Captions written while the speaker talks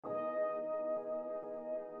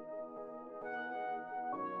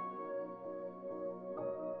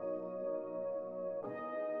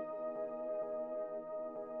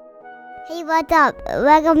Hey, what's up?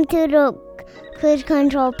 Welcome to the Cruise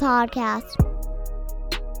Control Podcast.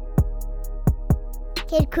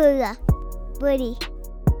 Kid Kruger, Woody.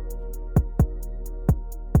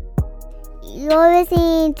 You're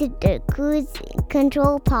listening to the Cruise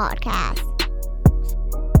Control Podcast.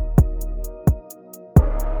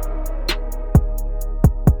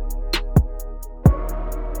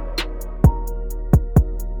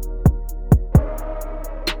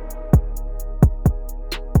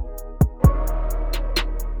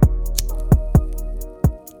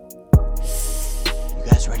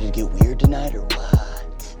 Ready to get weird tonight or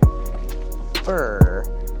what? For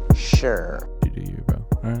sure. You do you, bro.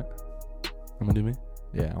 All right. I'm gonna do me.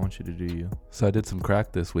 Yeah, I want you to do you. So I did some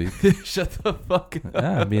crack this week. Shut the fuck up.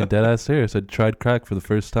 Yeah, I'm being dead ass serious. I tried crack for the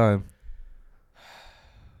first time.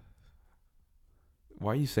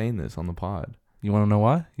 Why are you saying this on the pod? You want to know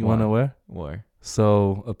why? You want to know where? Where?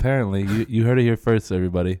 So apparently, you heard it here first,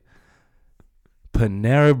 everybody.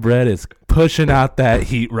 Panera Bread is pushing out that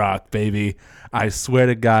heat rock, baby. I swear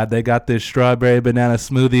to God, they got this strawberry banana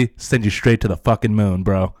smoothie. Send you straight to the fucking moon,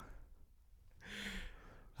 bro.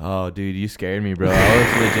 Oh, dude, you scared me, bro. I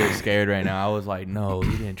was legit scared right now. I was like, no,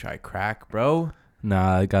 you didn't try crack, bro.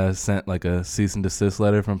 Nah, I got sent like a cease and desist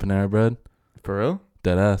letter from Panera Bread. For real?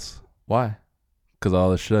 Dead ass. Why? Because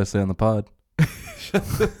all the shit I say on the pod. Shut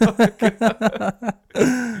the fuck up.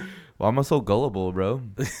 Why am I so gullible, bro?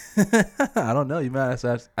 I don't know. You might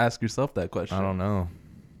ask yourself that question. I don't know.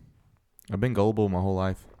 I've been gullible my whole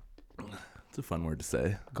life. It's a fun word to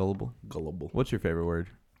say. Gullible? Gullible. What's your favorite word?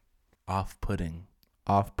 Off-putting.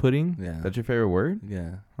 Off-putting? Yeah. That's your favorite word?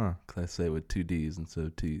 Yeah. Huh. Because I say it with two D's instead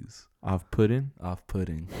of T's. Off-putting?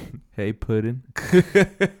 Off-putting. Hey, pudding.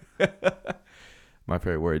 My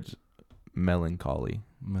favorite word's melancholy.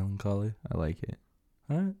 Melancholy. I like it.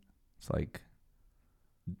 All right. It's like,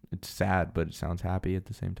 it's sad, but it sounds happy at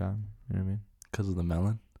the same time. You know what I mean? Because of the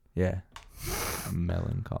melon. Yeah.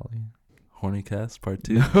 Melancholy. Horny cast part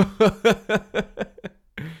 2. You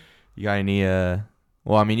got any,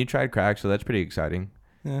 well, I mean, you tried crack, so that's pretty exciting.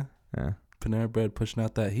 Yeah. Yeah. Panera Bread pushing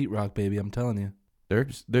out that heat rock, baby. I'm telling you. Their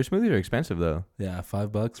smoothies are expensive, though. Yeah,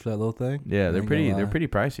 $5 for that little thing. Yeah, I they're ain't pretty gonna lie.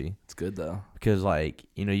 pricey. It's good, though. Because, like,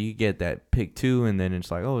 you know, you get that pick 2, and then it's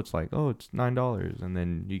 $9. And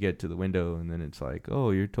then you get to the window, and then it's like, oh,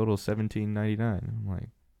 your total $17.99. I'm like,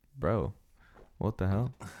 bro, what the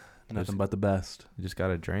hell? Nothing but the best. You just got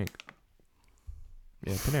a drink.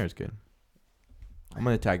 Yeah, Panera's good. I'm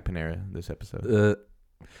going to tag Panera this episode.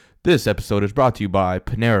 This episode is brought to you by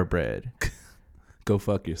Panera Bread. Go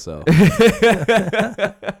fuck yourself.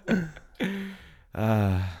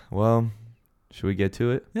 Well, should we get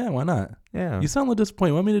to it? Yeah, why not? Yeah. You sound a little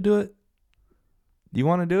disappointed. Want me to do it? You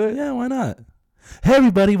want to do it? Yeah, why not? Hey,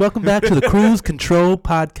 everybody. Welcome back to the Cruise Control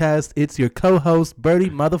Podcast. It's your co-host, Birdie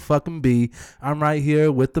motherfucking B. I'm right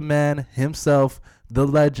here with the man himself, the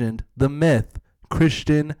legend, the myth,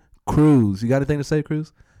 Christian Cruz. You got anything to say,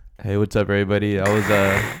 Cruz? Hey, what's up, everybody? I was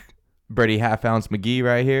Birdie Half Ounce McGee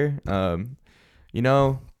right here. You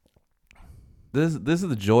know, this is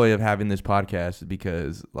the joy of having this podcast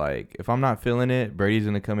because, like, if I'm not feeling it, Birdie's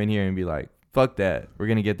going to come in here and be like, fuck that. We're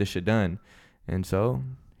going to get this shit done. And so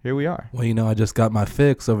here we are. Well, you know, I just got my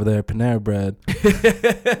fix over there at Panera Bread.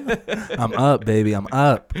 I'm up, baby. I'm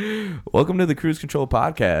up. Welcome to the Cruise Control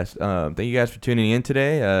Podcast. Thank you guys for tuning in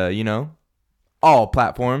today. You know, all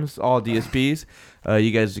platforms, all DSPs.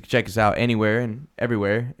 You guys can check us out anywhere and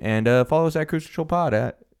everywhere. And follow us at Cruise Control Pod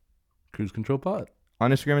at Cruise Control Pod.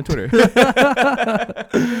 on Instagram and Twitter.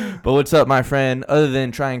 But what's up, my friend? Other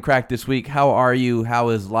than trying crack this week, how are you? How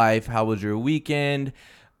is life? How was your weekend?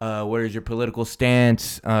 What is your political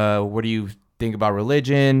stance? What do you think about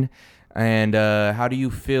religion? And how do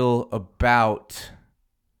you feel about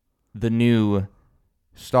the new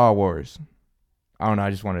Star Wars? I don't know.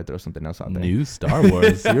 I just wanted to throw something else out there. New Star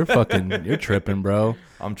Wars. You're tripping, bro.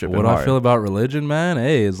 I'm tripping What hard. I feel about religion, man,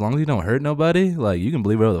 hey, as long as you don't hurt nobody, like, you can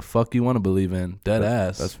believe whatever the fuck you want to believe in. Dead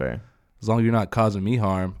ass. That's fair. As long as you're not causing me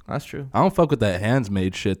harm. That's true. I don't fuck with that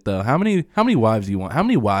handsmaid shit, though. How many wives do you want? How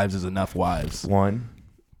many wives is enough wives? One.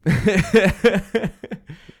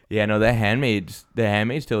 Yeah, no, the Handmaid's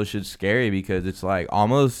Tale shit's scary because it's like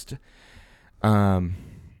almost,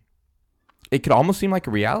 it could almost seem like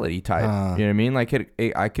a reality type. You know what I mean? Like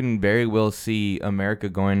I can very well see America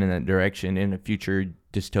going in that direction in a future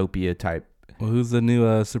dystopia type. Well, who's the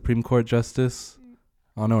new Supreme Court justice?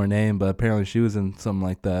 I don't know her name, but apparently she was in something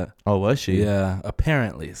like that. Oh, was she? Yeah,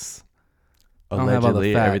 apparently. I don't have all the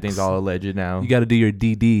Allegedly, facts. everything's all alleged now. You got to do your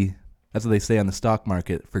DD. That's what they say on the stock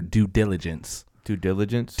market for due diligence. Due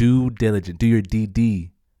diligence? Due diligence. Do your DD.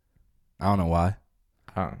 I don't know why.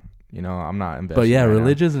 You know, I'm not invested. But yeah, right now.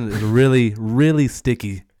 religion is a really, really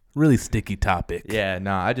sticky topic. Yeah,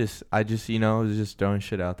 no, I just, you know, was just throwing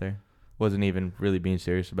shit out there. Wasn't even really being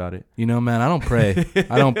serious about it. You know, man, I don't pray.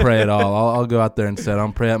 I don't pray at all. I'll go out there and say I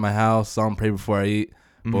don't pray at my house. I don't pray before I eat.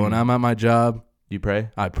 But when I'm at my job, You pray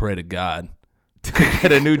I pray to God. to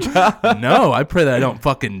get a new job? No, I pray that I don't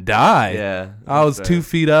fucking die. Yeah. I was that's 2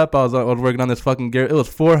 feet up. I was working on this fucking gear. It was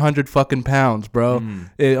 400 fucking pounds, bro.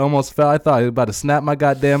 It almost fell. I thought I was about to snap my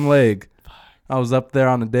goddamn leg. I was up there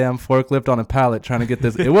on a damn forklift on a pallet trying to get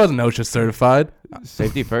this. It wasn't OSHA certified.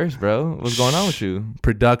 Safety first, bro. What's going on with you?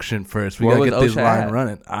 Production first. We Where gotta was get this OSHA line at?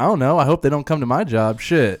 running. I don't know. I hope they don't come to my job.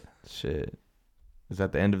 Shit. Shit. Is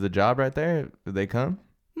that the end of the job right there? Did they come?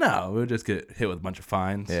 No, we'll just get hit with a bunch of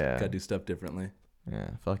fines. Yeah. Gotta do stuff differently.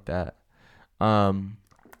 Yeah, fuck that.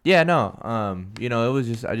 Yeah, no. You know, it was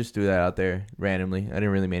just I just threw that out there randomly. I didn't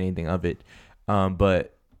really make anything of it.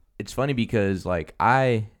 But it's funny because like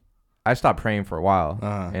I stopped praying for a while,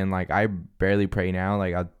 and like I barely pray now.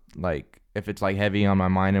 Like if it's like heavy on my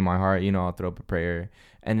mind and my heart, you know, I'll throw up a prayer,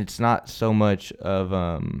 and it's not so much of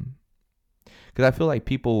because I feel like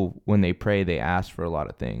people when they pray they ask for a lot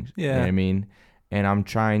of things. Yeah. You know what I mean? And I'm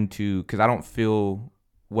trying to because I don't feel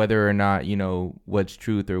whether or not you know what's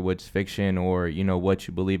truth or what's fiction or you know what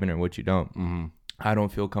you believe in or what you don't. I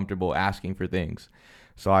don't feel comfortable asking for things,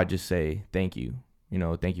 so I just say thank you. You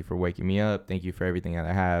know, thank you for waking me up. Thank you for everything that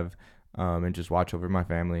I have, and just watch over my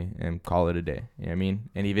family and call it a day. You know what I mean?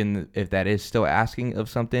 And even if that is still asking of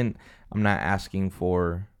something, I'm not asking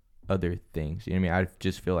for other things. You know what I mean? I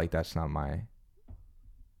just feel like that's not my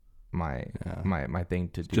thing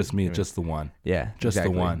to do. Just me, You know what I mean? just the one. Yeah, Just the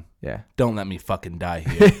exactly. one. Yeah. Don't let me fucking die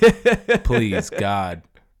here. Please, God.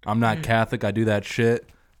 I'm not Catholic. I do that shit.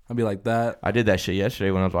 I'll be like that. I did that shit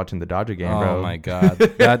yesterday when I was watching the Dodger game, bro. Oh my God.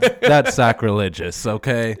 That's sacrilegious,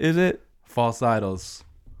 okay? Is it? False idols.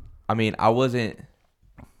 I mean, I wasn't.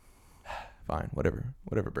 Fine, whatever,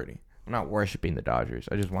 Birdie. I'm not worshiping the Dodgers.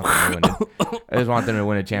 I just want them to win. I just want them to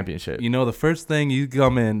win a championship. You know, the first thing you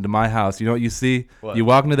come into my house, you know what you see? What? You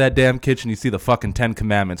walk into that damn kitchen, you see the fucking 10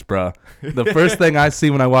 Commandments, bro. The first thing I see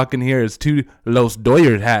when I walk in here is 2 Los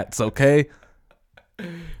Doyers hats, okay?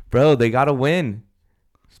 Bro, they gotta win.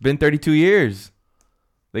 It's been 32 years.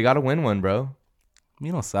 They gotta win one, bro.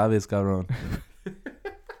 You know, sabes, cabrón.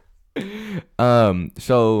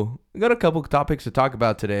 So we got a couple topics to talk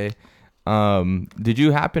about today. Did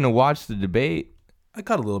you happen to watch the debate? I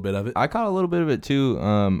caught a little bit of it. I caught a little bit of it too.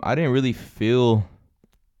 I didn't really feel.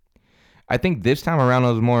 I think this time around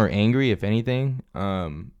I was more angry, if anything.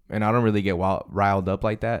 And I don't really get riled up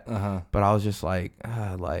like that. But I was just like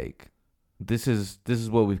this is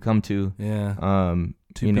what we've come to. Yeah.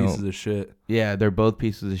 2 you know, pieces of shit. Yeah, they're both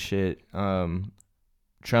pieces of shit.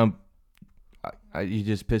 Trump, he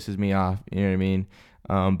just pisses me off. You know what I mean?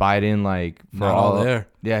 Biden, like for Not all there.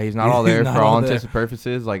 Yeah, he's not all there Not for all all there. intents and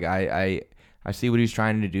purposes. Like I see what he's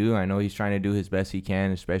trying to do. I know he's trying to do his best he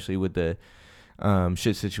can, especially with the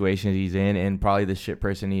shit situations he's in, and probably the shit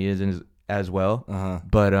person he is in as well.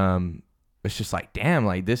 But it's just like, damn,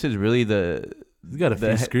 like this is really You got a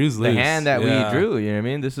few screws the loose. hand that Yeah. we drew. You know what I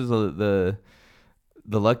mean? This is the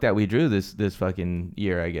luck that we drew this fucking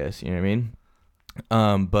year, I guess. You know what I mean?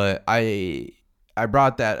 But I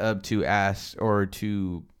brought that up to ask or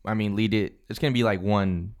to lead it. It's gonna be like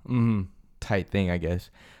one tight thing, I guess.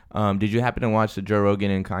 Did you happen to watch the Joe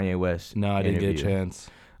Rogan and Kanye West? No, I didn't get a interview? chance.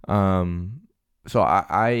 So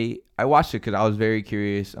I watched it because I was very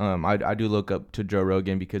curious. I do look up to Joe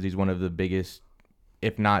Rogan because he's one of the biggest,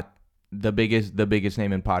 if not the biggest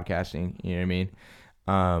name in podcasting. You know what I mean?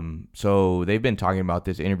 So they've been talking about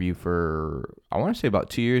this interview for, I want to say about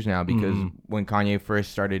 2 years now, because when Kanye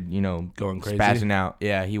first started, Going crazy. spazzing out,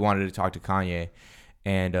 yeah, he wanted to talk to Kanye,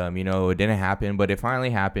 and it didn't happen, but it finally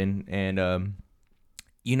happened. And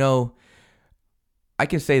I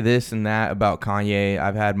can say this and that about Kanye.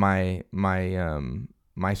 I've had my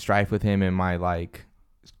strife with him and my like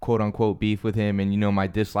quote unquote beef with him, and my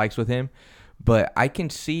dislikes with him, but I can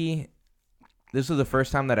see this was the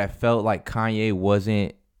first time that I felt like Kanye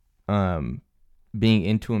wasn't being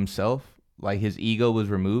into himself. Like his ego was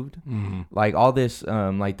removed. Like all this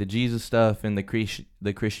like the Jesus stuff and the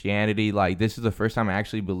Christianity, like this is the first time I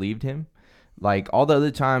actually believed him. Like all the other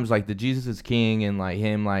times, like the Jesus is King and like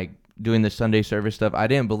him like doing the Sunday service stuff, I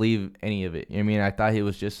didn't believe any of it. You know what I mean? I thought it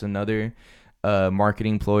was just another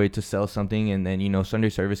marketing ploy to sell something, and then Sunday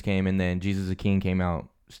service came, and then Jesus is King came out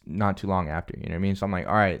not too long after. You know what I mean? So I'm like,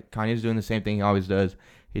 all right, Kanye's doing the same thing he always does.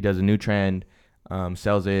 He does a new trend,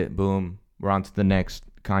 sells it, boom, we're on to the next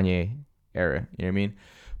Kanye era. You know what I mean?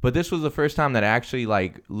 But this was the first time that I actually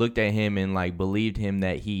like looked at him and like believed him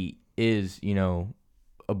that he is,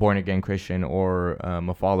 a born again Christian or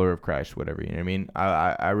a follower of Christ, whatever. You know what I mean?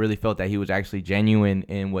 I really felt that he was actually genuine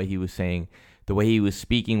in what he was saying. The way he was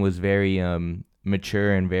speaking was very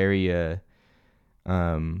mature and very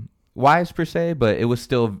wise per se, but it was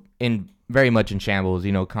still very much in shambles.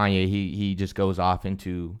 You know, Kanye, he just goes off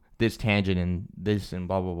into this tangent and this and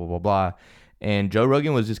blah blah blah blah blah, and Joe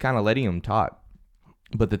Rogan was just kind of letting him talk.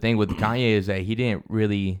 But the thing with Kanye is that he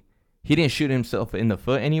didn't shoot himself in the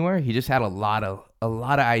foot anywhere. He just had a lot of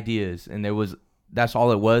ideas, and that's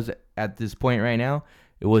all it was at this point right now.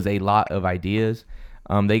 It was a lot of ideas.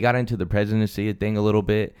 They got into the presidency thing a little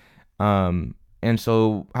bit. And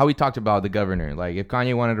so how we talked about the governor, like if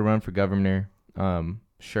Kanye wanted to run for governor,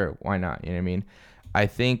 sure, why not? You know what I mean? I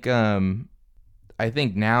think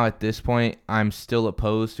now at this point, I'm still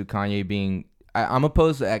opposed to Kanye being. I'm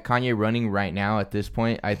opposed at Kanye running right now at this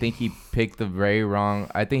point. I think he picked the wrong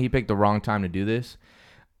time to do this.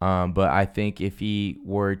 But I think if he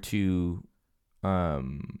were to, how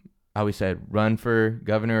we said, run for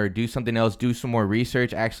governor or do something else, do some more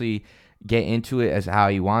research, actually get into it as how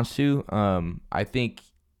he wants to, I think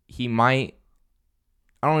he might,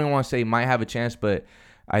 I don't even want to say might have a chance, but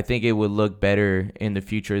I think it would look better in the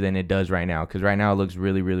future than it does right now. Because right now it looks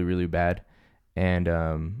really, really, really bad. And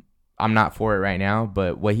I'm not for it right now,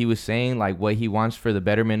 but what he was saying, like what he wants for the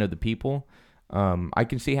betterment of the people, I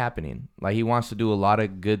can see happening. Like he wants to do a lot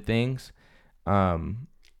of good things.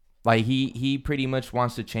 Like he pretty much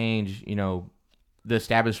wants to change, you know, the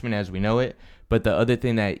establishment as we know it. But the other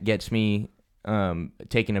thing that gets me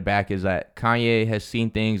taken aback is that Kanye has seen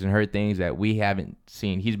things and heard things that we haven't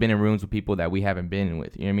seen. He's been in rooms with people that we haven't been in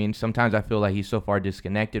with. You know what I mean? Sometimes I feel like he's so far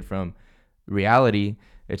disconnected from reality,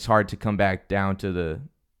 it's hard to come back down to the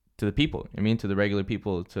people. I mean, to the regular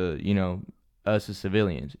people, to, you know, us as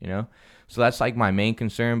civilians, you know? So that's like my main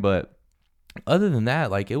concern. But other than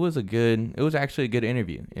that, like it was actually a good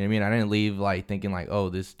interview. You know what I mean? I didn't leave like thinking like, oh,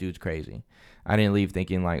 this dude's crazy. I didn't leave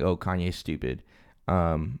thinking like, oh, Kanye's stupid.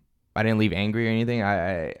 I didn't leave angry or anything.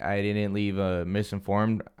 I didn't leave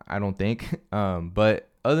misinformed, I don't think. But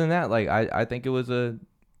other than that, like I think it was a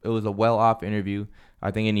well off interview.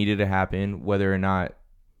 I think it needed to happen, whether or not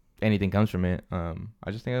anything comes from it.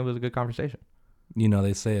 I just think it was a good conversation. You know,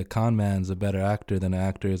 they say a con man's a better actor than an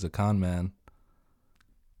actor is a con man.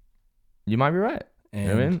 You might be right. And you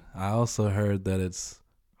know what I mean? I also heard that it's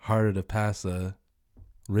harder to pass a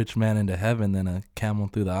rich man into heaven than a camel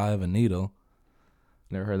through the eye of a needle.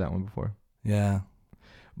 Never heard that one before. Yeah.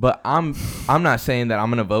 But I'm not saying that I'm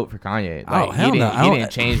gonna vote for Kanye. Like, oh hell no! He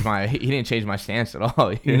didn't change my stance at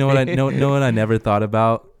all. You know what I know what I never thought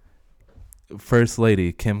about? First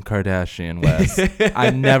Lady Kim Kardashian West.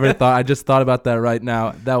 I just thought about that right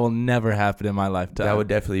now. That will never happen in my lifetime. That would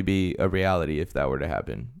definitely be a reality if that were to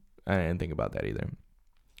happen. I didn't think about that either.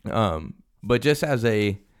 But just as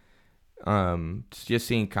a just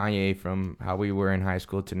seeing Kanye from how we were in high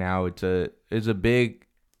school to now, it's a big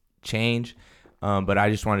change. But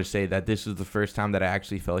I just wanted to say that this is the first time that I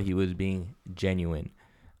actually felt he was being genuine.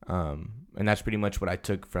 And that's pretty much what I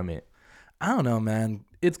took from it. I don't know, man.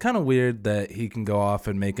 It's kind of weird that he can go off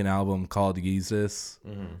and make an album called Yeezus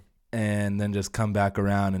and then just come back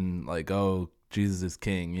around and like, oh, Jesus is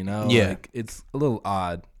king, you know? Yeah. Like, it's a little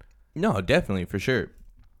odd. No, definitely, for sure.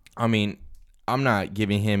 I mean, I'm not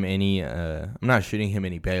giving him any, I'm not shooting him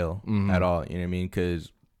any bail at all, you know what I mean?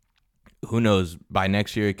 Because who knows, by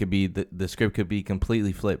next year, it could be, the script could be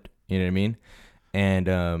completely flipped, you know what I mean? And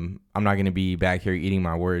I'm not going to be back here eating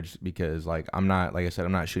my words because, like I said,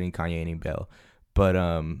 I'm not shooting Kanye any bail. But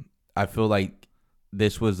I feel like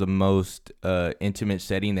this was the most intimate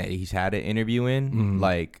setting that he's had an interview in.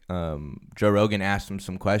 Like, Joe Rogan asked him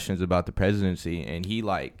some questions about the presidency, and he,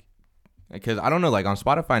 like, because I don't know, like on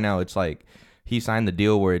Spotify now, it's like he signed the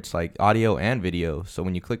deal where it's like audio and video. So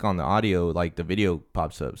when you click on the audio, like the video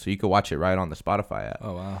pops up. So you could watch it right on the Spotify app.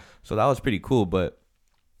 Oh, wow. So that was pretty cool. But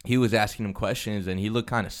he was asking him questions, and he looked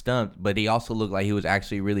kind of stumped, but he also looked like he was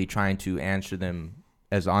actually really trying to answer them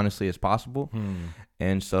as honestly as possible.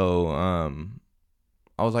 And so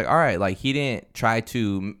I was like, all right, like he didn't try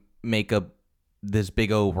to make up this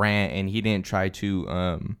big old rant, and he didn't try to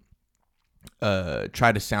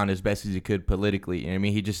sound as best as he could politically. You know what I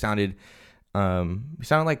mean? He just sounded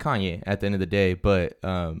like Kanye at the end of the day, but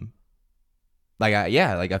I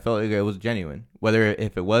felt like it was genuine. Whether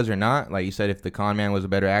if it was or not, like you said, if the con man was a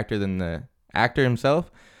better actor than the actor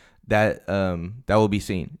himself, that will be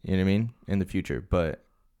seen, you know what I mean, in the future. But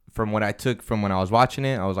from what I took from when I was watching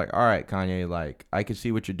it, I was like, all right, Kanye, like I can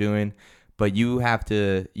see what you're doing, but you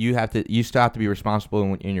still have to be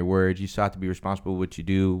responsible in your words. You still have to be responsible with what you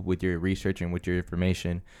do with your research and with your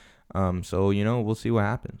information. So, you know, we'll see what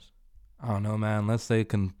happens. I don't know, man. Unless they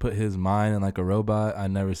can put his mind in like a robot, I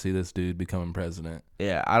never see this dude becoming president.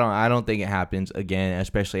 Yeah, I don't think it happens again,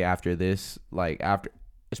 especially after this. Like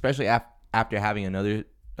especially after having another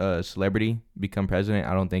celebrity become president.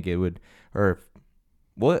 I don't think it would. Or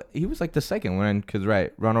what? He was like the second one, because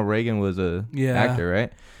right, Ronald Reagan was a actor,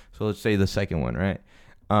 right? So let's say the second one, right?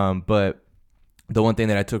 But the one thing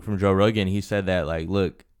that I took from Joe Rogan, he said that, like,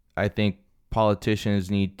 look, I think politicians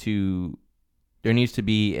there needs to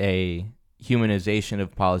be a humanization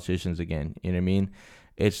of politicians again. You know what I mean?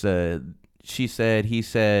 It's he said,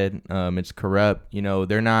 it's corrupt. You know,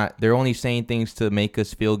 they're only saying things to make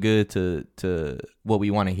us feel good, to what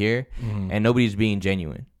we want to hear, and nobody's being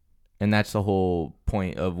genuine. And that's the whole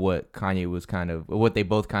point of what Kanye was what they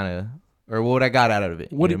both or what I got out of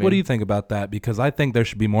it. What do you think about that? Because I think there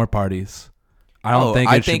should be more parties. I don't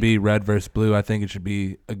think it should be red versus blue. I think it should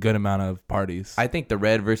be a good amount of parties. I think the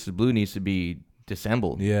red versus blue needs to be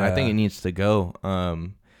disassembled. Yeah. I think it needs to go.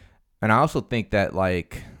 And I also think that,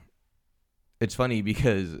 like, it's funny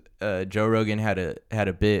because Joe Rogan had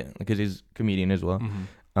a bit, because he's a comedian as well.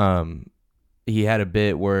 He had a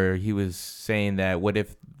bit where he was saying that what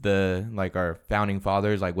if our founding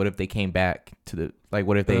fathers, like, what if they came back to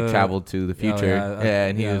what if they traveled to the future?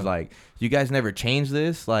 And he was like, you guys never changed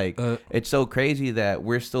this? Like, it's so crazy that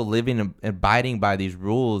we're still living and abiding by these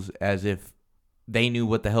rules as if they knew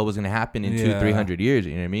what the hell was going to happen in 200-300 years.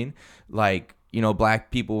 You know what I mean? Like, you know,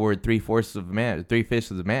 black people were 3/5 of a man,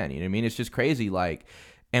 3/5 of the man. You know what I mean? It's just crazy. Like,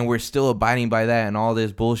 and we're still abiding by that and all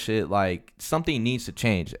this bullshit. Like, something needs to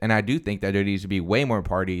change. And I do think that there needs to be way more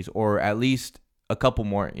parties, or at least a couple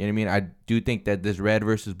more. You know what I mean? I do think that this red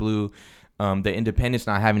versus blue, the independents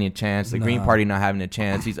not having a chance, the Green Party not having a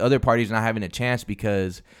chance, these other parties not having a chance,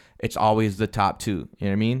 because it's always the top two. You know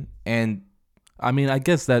what I mean? And I mean, I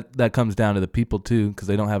guess that comes down to the people too, because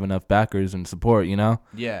they don't have enough backers and support, you know?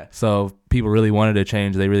 Yeah. So if people really wanted to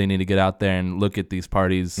change, they really need to get out there and look at these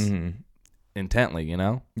parties intently, you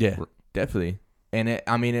know? Yeah, definitely. And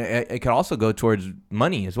it could also go towards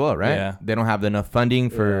money as well, right? Yeah. They don't have enough funding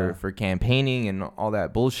for campaigning and all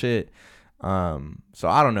that bullshit. So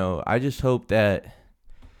I don't know. I just hope that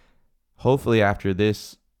hopefully after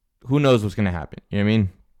this, who knows what's going to happen? You know what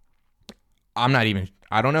I mean?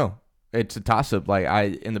 I don't know. It's a toss up. Like,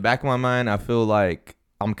 in the back of my mind, I feel like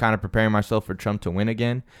I'm kind of preparing myself for Trump to win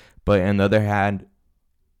again. But on the other hand,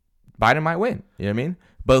 Biden might win. You know what I mean?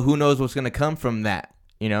 But who knows what's going to come from that?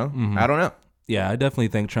 You know? I don't know. Yeah, I definitely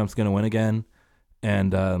think Trump's going to win again.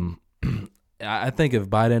 And I think if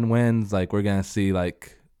Biden wins, like, we're going to see,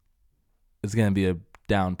 like, it's going to be a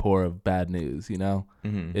downpour of bad news, you know?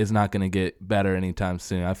 It's not going to get better anytime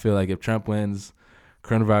soon. I feel like if Trump wins,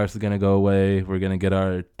 coronavirus is going to go away. We're going to get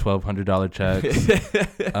our $1,200 checks.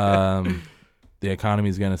 The economy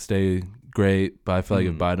is going to stay great. But I feel like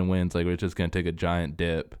if Biden wins, like, we're just going to take a giant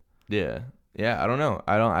dip. Yeah. Yeah, I don't know.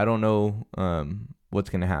 I don't know what's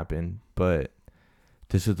going to happen, but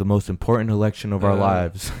this is the most important election of our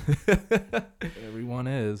lives. Everyone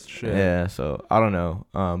is. Shit. Yeah, so I don't know.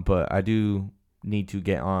 But I do need to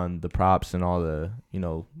get on the props and all the, you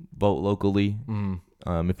know, vote locally.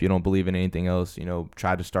 If you don't believe in anything else, you know,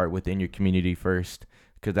 try to start within your community first,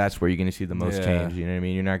 because that's where you're going to see the most change. You know what I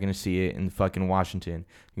mean? You're not going to see it in fucking Washington.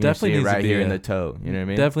 You're definitely see it right here in the toe. You know what I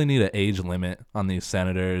mean? Definitely need an age limit on these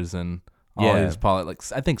senators and all these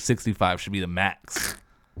politics. I think 65 should be the max.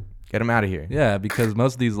 Get them out of here. Yeah, because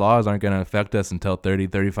most of these laws aren't going to affect us until 30,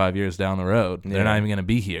 35 years down the road. They're not even going to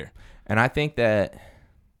be here. And I think that,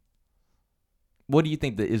 what do you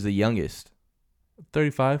think that is the youngest?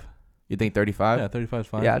 35. You think 35? Yeah, 35 is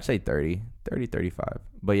fine. Yeah, I'd say 30, 35.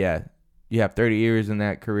 But yeah, you have 30 years in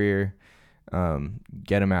that career.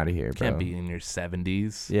 Get them out of here, bro. Can't be in your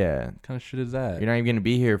 70s. Yeah. What kind of shit is that? You're not even going to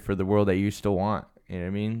be here for the world that you still want. You know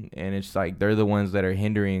what I mean? And it's like they're the ones that are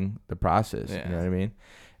hindering the process. Yeah. You know what I mean?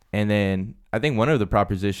 And then I think one of the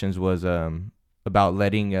propositions was about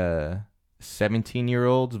letting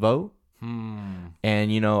 17-year-olds vote.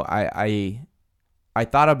 And, you know, I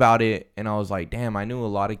thought about it and I was like, damn, I knew a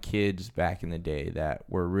lot of kids back in the day that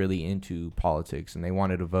were really into politics and they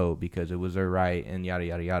wanted to vote because it was their right and yada,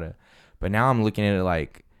 yada, yada. But now I'm looking at it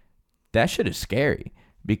like that shit is scary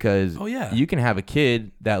because you can have a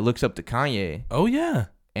kid that looks up to Kanye. Oh, yeah.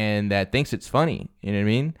 And that thinks it's funny. You know what I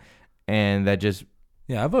mean? And that just...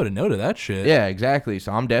 Yeah, I voted no to that shit. Yeah, exactly.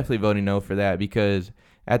 So I'm definitely voting no for that because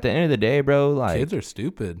at the end of the day, bro, like... Kids are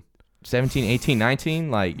stupid. 17, 18,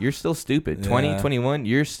 19, like, you're still stupid. 20, 21,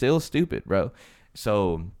 you're still stupid, bro.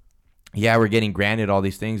 So, yeah, we're getting granted all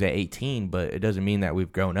these things at 18, but it doesn't mean that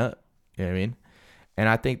we've grown up. You know what I mean? And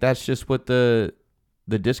I think that's just what the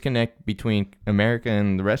the disconnect between America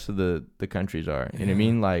and the rest of the countries are. You know what I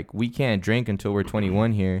mean? Like, we can't drink until we're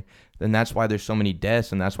 21 here. Then that's why there's so many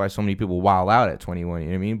deaths, and that's why so many people wild out at 21. You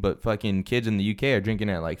know what I mean? But fucking kids in the UK are drinking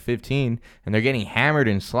at like 15, and they're getting hammered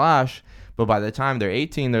and slosh. But by the time they're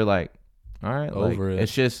 18, they're like, all right, like, Over it.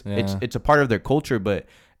 it's just Yeah. it's a part of their culture, but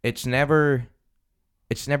it's never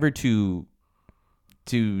to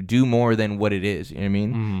do more than what it is. You know what I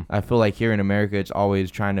mean? Mhm. I feel like here in America, it's always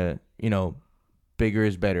trying to, bigger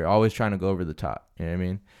is better. Always trying to go over the top. You know what I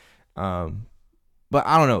mean? But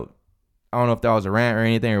I don't know. I don't know if that was a rant or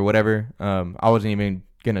anything or whatever. I wasn't even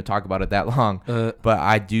going to talk about it that long. But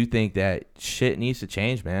I do think that shit needs to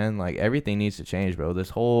change, man. Like, everything needs to change, bro.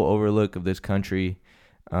 This whole overlook of this country,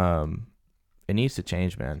 it needs to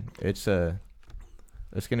change, man. It's going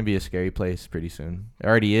to be a scary place pretty soon. It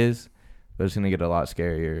already is, but it's going to get a lot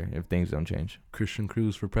scarier if things don't change. Christian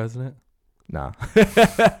Cruz for president? Nah.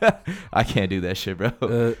 I can't do that shit,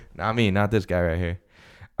 bro. Not me, not this guy right here.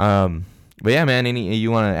 But yeah, man, you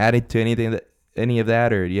want to add it to any of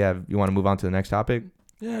that, or you want to move on to the next topic?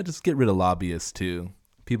 Yeah, just get rid of lobbyists too.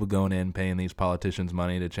 People going in paying these politicians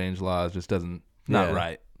money to change laws just doesn't not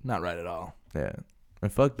right at all. Yeah,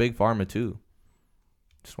 and fuck Big Pharma too.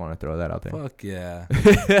 Just want to throw that out there. Fuck yeah.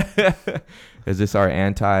 Is this our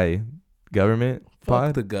anti-government Fuck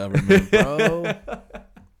pod? the government, bro.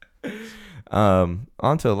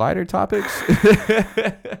 On to lighter topics.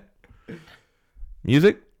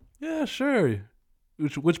 Music. Yeah, sure.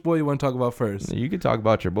 Which boy you want to talk about first? You could talk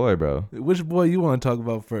about your boy, bro. Which boy you want to talk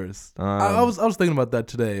about first? I was thinking about that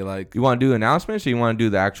today. Like, you want to do announcements, or you want to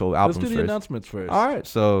do the actual albums let's do the first? announcements first. All right,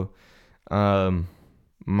 so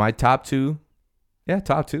my top two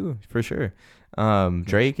for sure.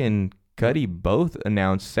 Drake and Cudi both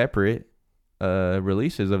announced separate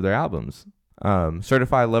releases of their albums.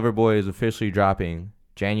 Certified Lover Boy is officially dropping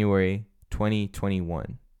January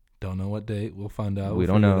 2021. Don't know what date. We'll find out. We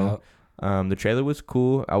don't know. The trailer was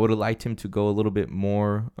cool. I would have liked him to go a little bit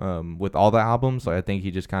more with all the albums. So I think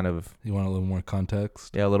he just kind of... You want a little more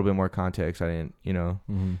context? Yeah, a little bit more context. I didn't,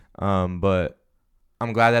 Mm-hmm. But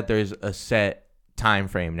I'm glad that there's a set time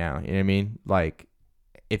frame now. You know what I mean? Like,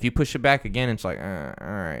 if you push it back again, it's like, all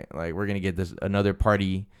right, like, we're going to get this another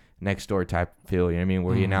Party Next Door type feel. You know what I mean?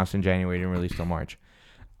 Where he announced in January, didn't release till March.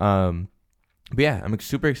 But yeah, I'm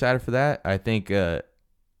super excited for that. I think...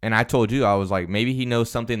 and I told you, I was like, maybe he knows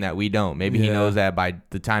something that we don't. Maybe he knows that by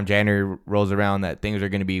the time January rolls around, that things are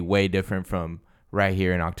going to be way different from right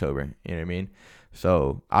here in October. You know what I mean?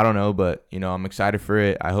 So I don't know, but I'm excited for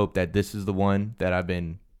it. I hope that this is the one that I've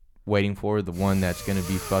been waiting for, the one that's going to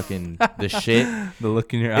be fucking the shit. The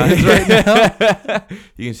look in your eyes right now.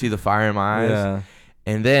 You can see the fire in my eyes. Yeah.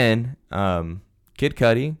 And then Kid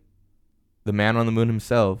Cudi, the man on the moon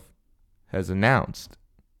himself, has announced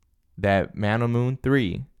that Man on the Moon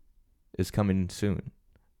 3 is coming soon.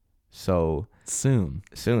 So soon.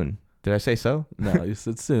 Did I say so? No, you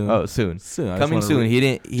said soon. Oh, soon. Soon. Coming soon. He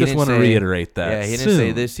didn't want to reiterate that. Yeah, he didn't soon.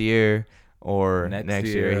 say this year or next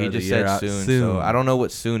year. He or just the year said out soon. soon. So I don't know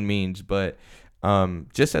what soon means, but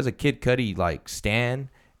just as a Kid Cudi like stan,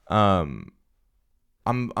 I'm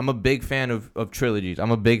a big fan of trilogies.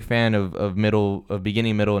 I'm a big fan of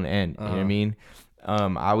beginning, middle, and end. You know what I mean?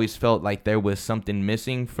 I always felt like there was something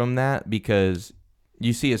missing from that, because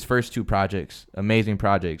you see his first two projects, amazing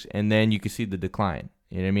projects, and then you can see the decline.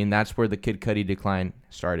 You know what I mean? That's where the Kid Cudi decline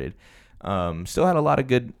started. Still had a lot of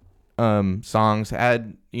good songs,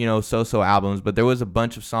 had, so-so albums, but there was a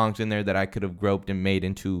bunch of songs in there that I could have groped and made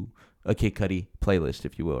into a Kid Cudi playlist,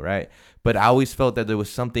 if you will, right? But I always felt that there was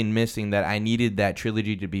something missing, that I needed that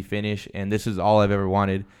trilogy to be finished, and this is all I've ever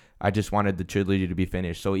wanted. I just wanted the trilogy to be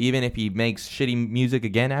finished. So even if he makes shitty music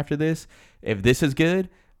again after this, if this is good,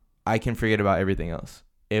 I can forget about everything else.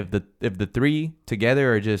 If the three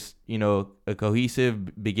together are just, a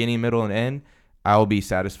cohesive beginning, middle, and end, I will be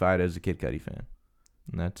satisfied as a Kid Cudi fan.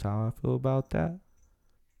 And that's how I feel about that.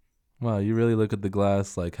 Wow, you really look at the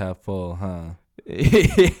glass like half full, huh?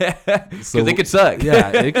 Yeah, because So- it could suck.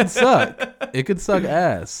 Yeah, it could suck. It could suck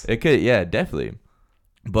ass. It could, yeah, definitely.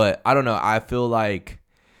 But I don't know. I feel like,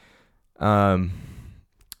 I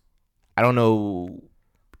don't know,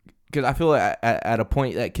 because I feel like at a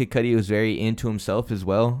point that Kid Cudi was very into himself as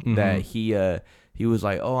well. Mm-hmm. That he was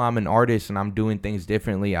like, oh, I'm an artist and I'm doing things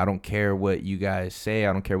differently. I don't care what you guys say.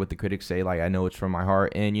 I don't care what the critics say. Like, I know it's from my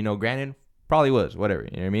heart. And, granted, probably was, whatever.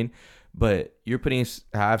 You know what I mean? But you're putting,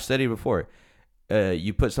 I've said it before,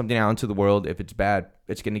 you put something out into the world. If it's bad,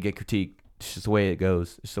 it's going to get critiqued. It's just the way it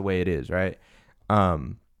goes. It's the way it is, right?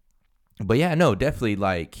 But yeah, no, definitely.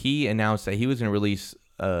 Like, he announced that he was going to release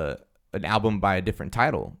an album by a different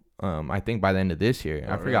title. I think by the end of this year.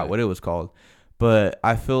 I forgot what it was called. But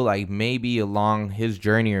I feel like maybe along his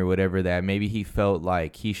journey or whatever that maybe he felt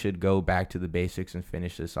like he should go back to the basics and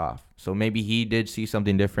finish this off. So maybe he did see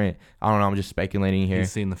something different. I don't know. I'm just speculating here.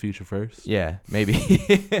 He's seen the future first. Yeah, maybe.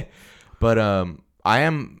 But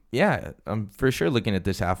I'm for sure looking at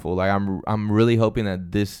this half full. Like I'm really hoping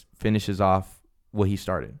that this finishes off what he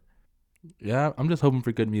started. Yeah, I'm just hoping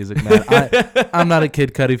for good music, man. I'm not a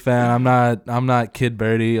Kid Cudi fan. I'm not Kid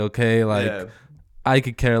Birdie. Okay, like. Yeah. I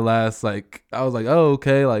could care less. Like, I was like, oh,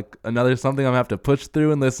 okay, like another something I'm gonna have to push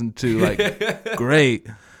through and listen to. Like, great.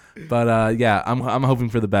 But yeah, I'm hoping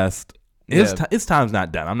for the best. His time's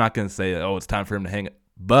not done. I'm not gonna say, oh, it's time for him to hang it.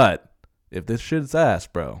 But if this shit's ass,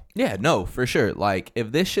 bro. Yeah, no, for sure. Like,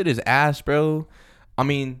 if this shit is ass, bro, I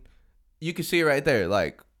mean, you can see it right there.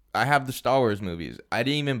 Like, I have the Star Wars movies. I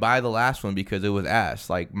didn't even buy the last one because it was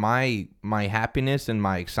ass. Like, my happiness and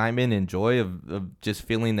my excitement and joy of just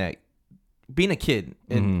feeling that being a kid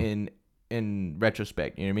in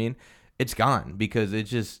retrospect, you know what I mean? It's gone because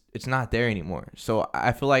it's not there anymore. So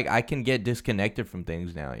I feel like I can get disconnected from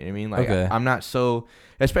things now. You know what I mean? Like Okay. I'm not so,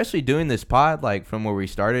 especially doing this pod, like from where we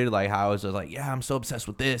started, like how I was just like, yeah, I'm so obsessed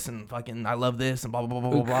with this and fucking I love this and blah blah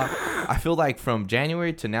blah blah blah. I feel like from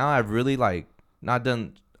January to now, I've really like not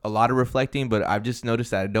done a lot of reflecting, but I've just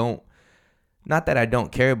noticed that not that I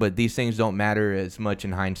don't care, but these things don't matter as much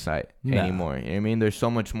in hindsight anymore. You know what I mean? There's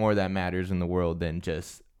so much more that matters in the world than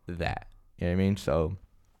just that. You know what I mean? So,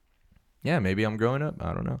 yeah, maybe I'm growing up.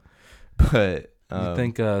 I don't know. But You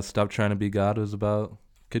think Stop Trying to Be God was about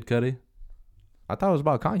Kid Cudi? I thought it was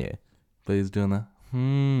about Kanye. But he's doing that.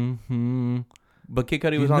 But Kid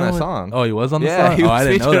Cudi was on that song. Oh, he was on the Yeah, song? he Oh, was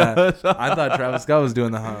I didn't know featured on the that. song. I thought Travis Scott was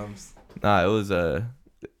doing the hums. Nah, it was I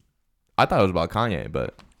thought it was about Kanye,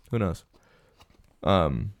 but who knows?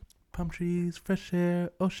 Palm trees, fresh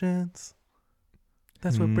air, oceans.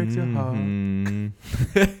 That's what breaks your heart.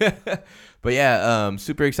 But yeah,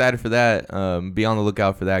 super excited for that. Be on the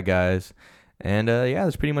lookout for that, guys. And yeah,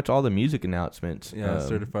 that's pretty much all the music announcements. Yeah,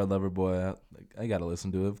 Certified Lover Boy. I gotta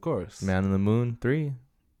listen to it, of course. Man on the Moon 3.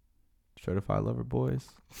 Certified Lover Boys.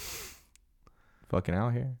 Fucking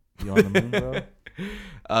out here. You on the moon,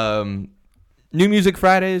 bro? New Music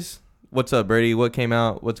Fridays. What's up, Birdie? What came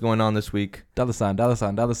out? What's going on this week? Dollar sign. Dollar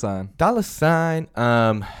Sign.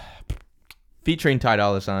 Featuring Ty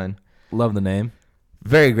Dolla $ign. Love the name.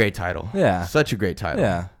 Very great title. Yeah. Such a great title.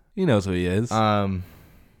 Yeah. He knows who he is. I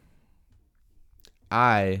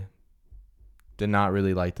did not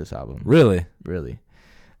really like this album. Really? Really.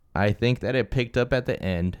 I think that it picked up at the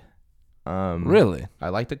end. Really? I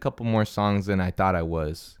liked a couple more songs than I thought I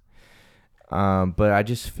was. But I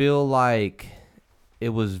just feel like it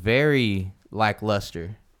was very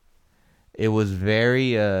lackluster. It was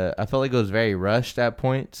very I felt like it was very rushed at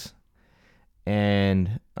points.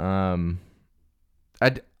 And honestly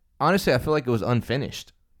I feel like it was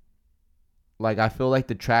unfinished. Like I feel like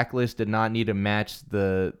the track list did not need to match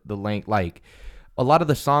the length. Like a lot of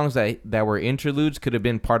the songs that were interludes could have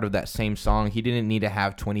been part of that same song. He didn't need to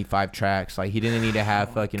have 25 tracks. Like he didn't need to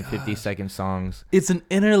have fucking 50-second songs. It's an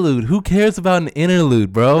interlude. Who cares about an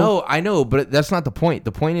interlude, bro? No, I know, but that's not the point.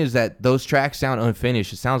 The point is that those tracks sound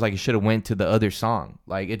unfinished. It sounds like it should have went to the other song.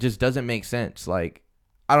 Like it just doesn't make sense. Like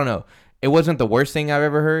I don't know. It wasn't the worst thing I've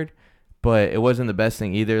ever heard, but it wasn't the best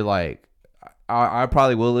thing either. Like I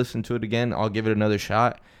probably will listen to it again. I'll give it another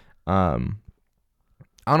shot. I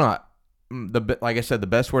don't know. Like I said, the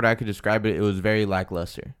best word I could describe it, it was very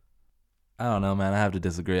lackluster. I don't know, man. I have to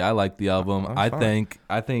disagree. I like the album. I think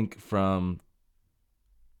from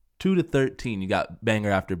 2 to 13, you got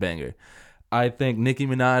banger after banger. I think Nicki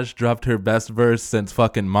Minaj dropped her best verse since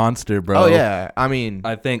fucking Monster, bro. Oh yeah, I mean,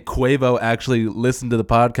 I think Quavo actually listened to the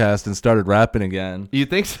podcast and started rapping again. you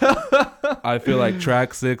think so? I feel like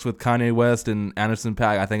track 6 with Kanye West and Anderson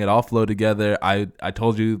 .Paak, I think it all flowed together. I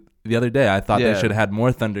told you the other day, I thought they should have had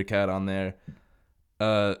more Thundercat on there.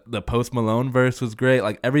 The Post Malone verse was great.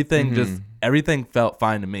 Like everything everything felt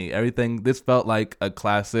fine to me. This felt like a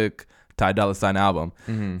classic Ty Dolla $ign album.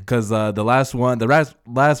 Because the last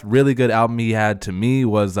really good album he had to me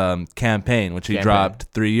was Campaign, which he dropped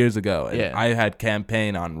 3 years ago. And Yeah. I had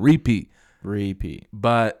Campaign on repeat.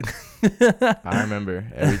 But I remember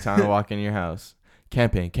every time I walk in your house,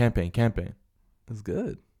 campaign. it's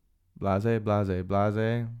good. Blase. I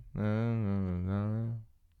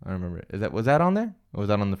remember it. Was that on there? Or was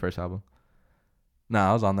that on the first album? No,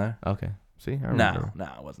 I was on there. Okay. See, I remember. No,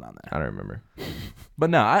 I wasn't on there. I don't remember. But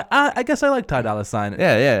no, I guess I like Ty Dolla $ign.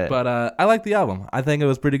 Yeah. But I like the album. I think it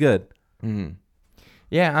was pretty good.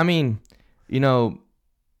 Yeah, I mean, you know,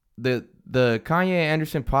 the Kanye,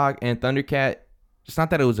 Anderson .Paak, and Thundercat, it's not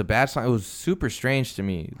that it was a bad song. It was super strange to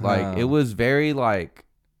me. Like, it was very, like,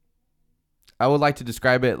 I would like to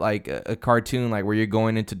describe it like a cartoon, like where you're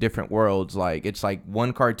going into different worlds. Like it's like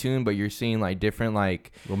one cartoon, but you're seeing like different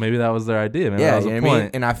like. Well, maybe that was their idea. Maybe Yeah, that was you the know what I mean?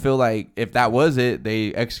 point. And I feel like if that was it,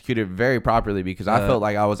 they executed very properly because I felt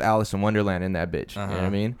like I was Alice in Wonderland in that bitch. You know what I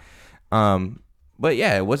mean? But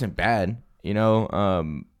yeah, it wasn't bad. You know,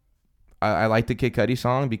 I liked the Kid Cudi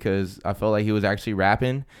song because I felt like he was actually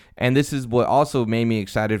rapping. And this is what also made me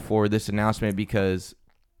excited for this announcement because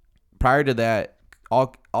prior to that,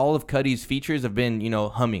 all of Cudi's features have been, you know,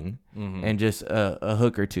 humming and just a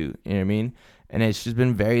hook or two. You know what I mean? And it's just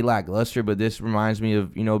been very lackluster. But this reminds me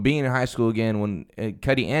of, you know, being in high school again when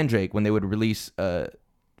Cudi and Drake, when they would release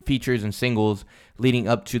features and singles leading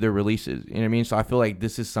up to their releases. You know what I mean? So I feel like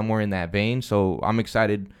this is somewhere in that vein. So I'm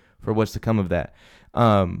excited for what's to come of that.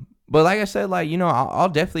 But like I said, like, you know, I'll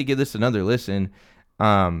definitely give this another listen.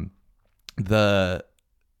 The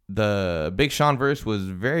Big Sean verse was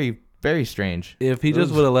very, very strange. If he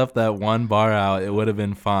just would have left that one bar out, it would have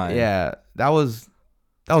been fine. Yeah, that was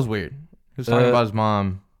weird. He was talking about his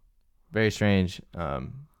mom. Very strange.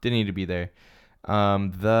 Didn't need to be there.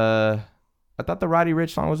 I thought the Roddy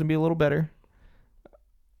Ricch song was gonna be a little better.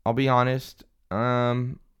 I'll be honest.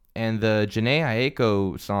 And the Jhené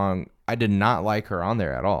Aiko song, I did not like her on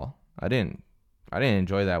there at all. I didn't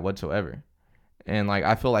enjoy that whatsoever. And like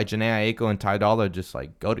I feel like Jhené Aiko and Ty Dolla just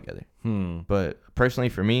like go together. But personally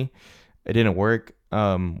for me, it didn't work.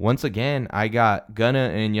 Once again, I got Gunna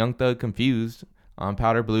and Young Thug confused on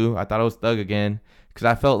Powder Blue. I thought it was Thug again because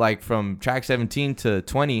I felt like from track 17 to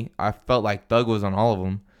 20, I felt like Thug was on all of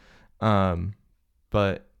them.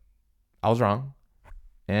 But I was wrong.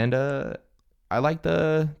 And I like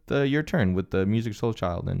the Your Turn with the Music Soul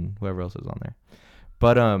Child and whoever else is on there.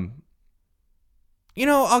 But you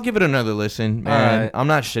know, I'll give it another listen, man. Right. I'm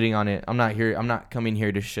not shitting on it. I'm not coming here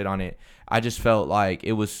to shit on it. I just felt like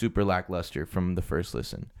it was super lackluster from the first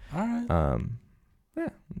listen. All right. Yeah.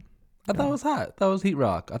 I thought it was hot. That was Heat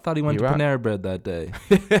Rock. I thought he went Heat to Rock? Panera Bread that day.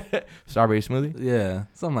 Strawberry smoothie Yeah,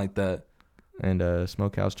 something like that. and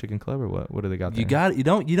Smokehouse Chicken Club or what? What do they got there? You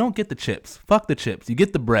don't get the chips. Fuck the chips. You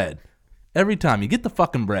get the bread. Every time you get the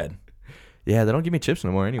fucking bread. Yeah, they don't give me chips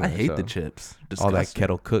no more anyway. I hate so. the chips. All that Disgusting.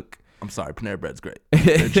 kettle cook. I'm sorry, Panera Bread's great.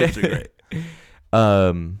 Their chips are great.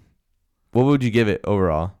 What would you give it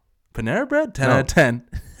overall? Panera Bread, 10 No. out of 10.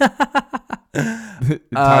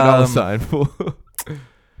 $10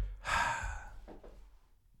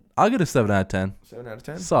 I'll get a 7 out of 10. 7 out of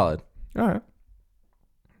 10. Solid. All right.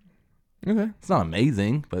 Okay. It's not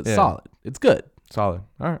amazing, but it's Yeah. solid. It's good. Solid.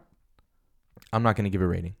 All right. I'm not gonna give a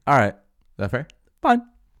rating. All right. Is that fair? Fine.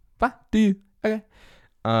 Fine. Do you? Okay.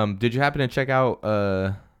 Did you happen to check out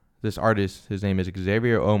this artist? His name is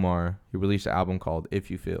Xavier Omar. He released an album called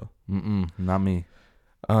If You Feel. Not me.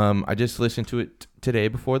 I just listened to it today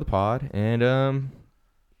before the pod, and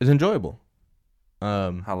it's enjoyable.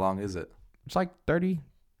 How long is it? It's like 30,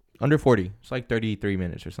 under 40. It's like 33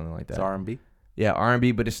 minutes or something like that. It's R&B? Yeah,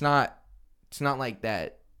 R&B, but it's not like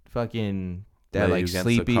that fucking that Lay like Against the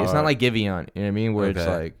sleepy. It's Car. not like Giveon, you know what I mean? Where it's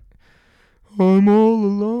Okay. like I'm all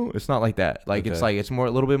alone. It's not like that. Like it's Okay. like it's more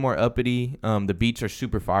a little bit more uppity. The beats are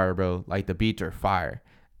super fire, bro. Like the beats are fire.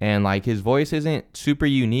 And like his voice isn't super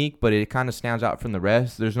unique, but it kind of stands out from the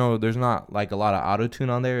rest. There's not like a lot of auto-tune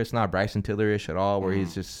on there. It's not Bryson Tiller-ish at all, where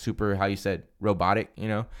he's just super, how you said, robotic, you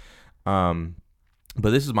know? But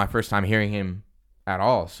this is my first time hearing him at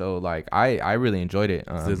all. So like I really enjoyed it.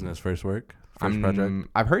 Is this his first work? First project?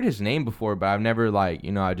 I've heard his name before, but I've never like,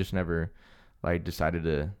 you know, I just never like decided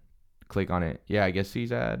to click on it. Yeah, I guess he's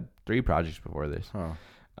had 3 projects before this. Huh.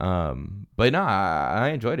 But no, I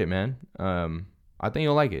enjoyed it, man. I think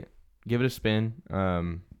you'll like it. Give it a spin.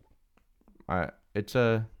 It's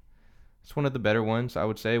one of the better ones, I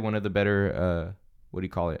would say. One of the better what do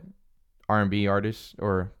you call it? R&B artists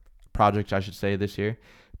or projects, I should say, this year.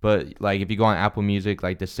 But like if you go on Apple Music,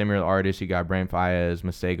 like the similar artists, you got Brent Faiyaz,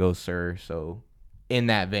 Masego, Sir. So in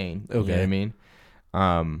that vein, you know what I mean?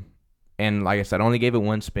 And like I said, I only gave it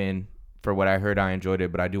 1 spin. For what I heard, I enjoyed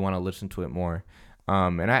it, but I do want to listen to it more.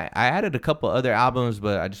 And I added a couple other albums,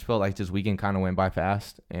 but I just felt like this weekend kind of went by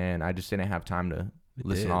fast, and I just didn't have time to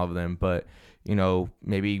listen to all of them. But you know,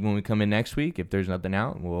 maybe when we come in next week, if there's nothing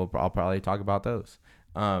out, I'll probably talk about those.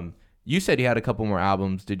 You said you had a couple more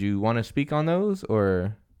albums. Did you want to speak on those,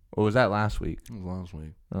 or was that last week? It was last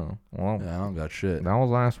week. Oh, well, Yeah, I don't got shit. that was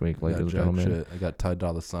last week, I ladies got and jack gentlemen. shit. I got Ty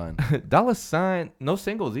Dolla $ign. Dollar Sign, no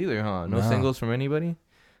singles either, huh? No No. singles from anybody?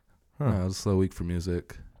 Huh. Yeah, it was a slow week for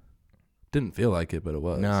music. Didn't feel like it, but it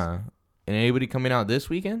was. Nah. And anybody coming out this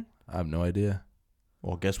weekend? I have no idea.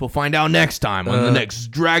 Well, guess we'll find out next time on the next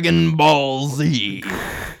Dragon Ball Z.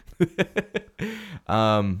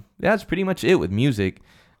 That's pretty much it with music.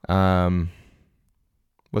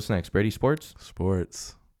 What's next? Brady Sports?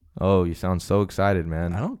 Sports. Oh, you sound so excited,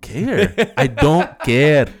 man. I don't care. I don't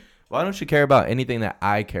care. Why don't you care about anything that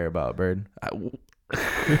I care about, Bird? All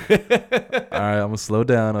right, I'm gonna slow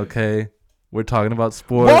down. Okay, we're talking about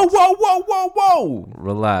sports. Whoa!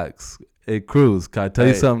 Relax. Hey, Cruz. Can I tell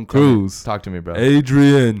you Hey, something, tell me. Cruz? Talk to me, bro.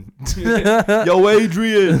 Adrian. Yo,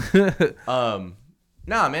 Adrian.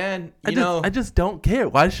 Nah, man. I just don't care.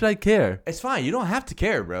 Why should I care? It's fine. You don't have to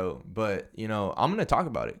care, bro. But I'm gonna talk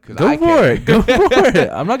about it because Go I for care. it. Go for it.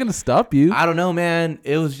 I'm not gonna stop you. I don't know, man.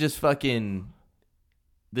 It was just fucking.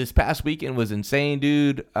 This past weekend was insane,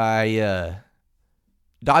 dude.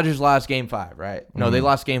 Dodgers lost Game 5, right? No, they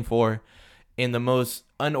lost Game 4. In the most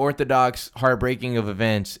unorthodox, heartbreaking of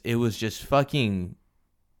events, it was just fucking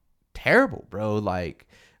terrible, bro. Like,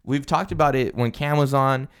 we've talked about it when Cam was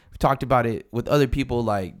on. We've talked about it with other people.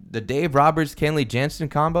 Like, the Dave Roberts, Kenley Jansen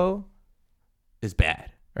combo is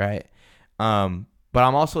bad, right? But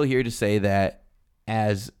I'm also here to say that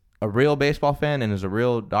as a real baseball fan and as a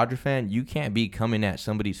real Dodger fan, you can't be coming at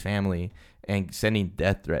somebody's family and sending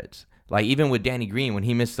death threats. Like, even with Danny Green, when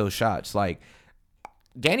he missed those shots, like,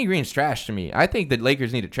 Danny Green's trash to me. I think the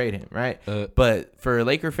Lakers need to trade him, right? But for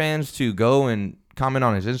Laker fans to go and comment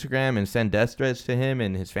on his Instagram and send death threats to him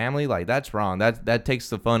and his family, like, that's wrong. That takes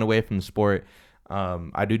the fun away from the sport.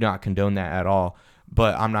 I do not condone that at all.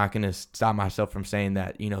 But I'm not going to stop myself from saying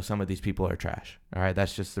that, some of these people are trash. All right?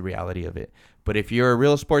 That's just the reality of it. But if you're a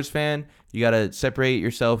real sports fan, you got to separate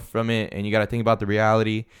yourself from it, and you got to think about the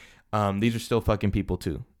reality. These are still fucking people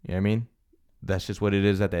too. You know what I mean? That's just what it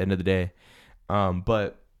is at the end of the day.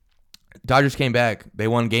 But Dodgers came back. They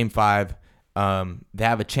won Game 5. They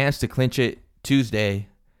have a chance to clinch it Tuesday.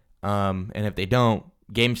 And if they don't,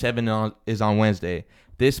 Game 7 is on Wednesday.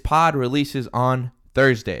 This pod releases on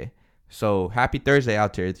Thursday. So happy Thursday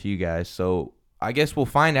out there to you guys. So I guess we'll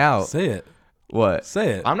find out. Say it. What? Say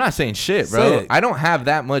it. I'm not saying shit, Say bro. it. I don't have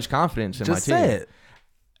that much confidence in Just my team. say it.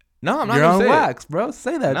 No, I'm not You're gonna on say wax, bro.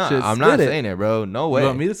 Say that it. No, shit. I'm not Spit it. saying it, bro. No way. You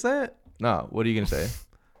want me to say it? No. What are you gonna say?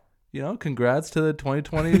 Congrats to the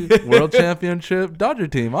 2020 World Championship Dodger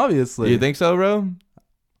team, obviously. You think so, bro?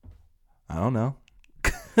 I don't know.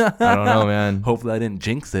 I don't know, man. Hopefully I didn't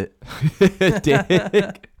jinx it.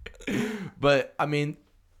 Dick. But I mean,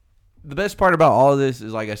 the best part about all of this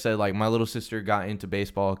is, like I said, like, my little sister got into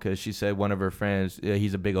baseball because she said one of her friends,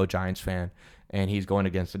 he's a big old Giants fan, and he's going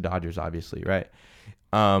against the Dodgers, obviously, right?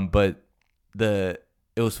 But it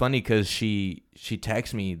was funny because she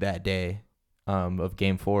texted me that day of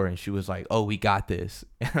Game 4, and she was like, "Oh, we got this,"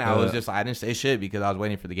 and I was just, I didn't say shit because I was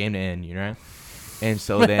waiting for the game to end, And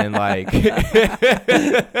so then, like,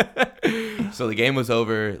 so the game was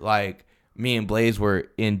over. Like, me and Blaze were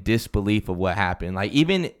in disbelief of what happened. Like,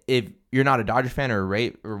 even if you're not a Dodgers fan or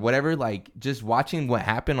whatever, like, just watching what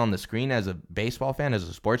happened on the screen as a baseball fan, as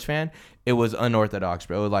a sports fan, it was unorthodox,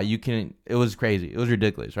 bro. Like, it was crazy. It was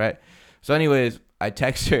ridiculous, right? So anyways, I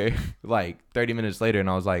text her like 30 minutes later, and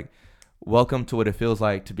I was like, "Welcome to what it feels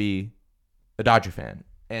like to be a Dodger fan."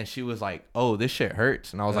 And she was like, "Oh, this shit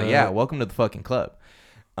hurts." And I was like, "Yeah, welcome to the fucking club."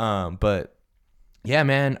 But yeah,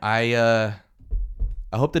 man, I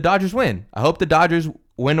hope the Dodgers win. I hope the Dodgers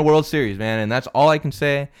win the World Series, man. And that's all I can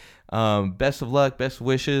say. Best of luck, best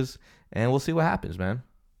wishes, and we'll see what happens, man.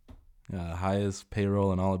 Highest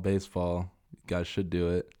payroll in all of baseball. You guys should do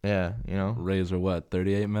it. Yeah, Rays are what,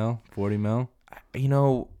 38 mil, 40 mil?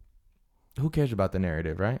 Who cares about the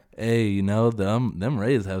narrative, right? Hey, them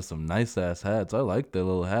Rays have some nice ass hats. I like their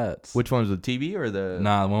little hats. Which one's the TV or the?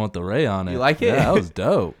 Nah, the one with the Ray on it. You like it? Yeah, that was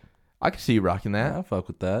dope. I can see you rocking that. Yeah, I fuck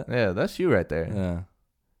with that. Yeah, that's you right there. Yeah.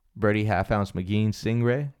 Brady Half Ounce McGee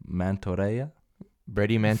Stingray. Mantorea.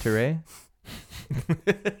 Brady Mantoray.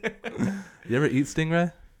 You ever eat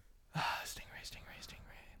stingray? Stingray.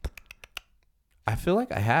 I feel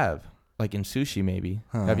like I have. Like in sushi, maybe.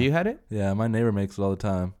 Huh. Have you had it? Yeah, my neighbor makes it all the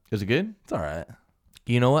time. Is it good? It's all right.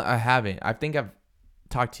 You know what? I haven't. I think I've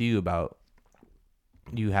talked to you about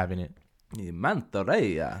you having it.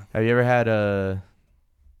 Mantorea. Have you ever had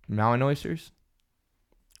mountain oysters?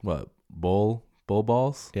 What? Bull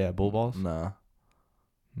balls? Yeah, bull balls. Nah.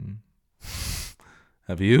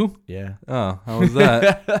 Have you? Yeah. Oh, how was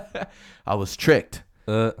that? I was tricked.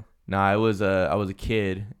 Uh, Nah, I was a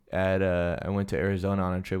kid at I went to Arizona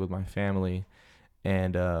on a trip with my family,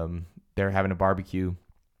 and they were having a barbecue,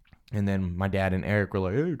 and then my dad and Eric were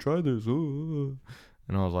like, "Hey, try this," and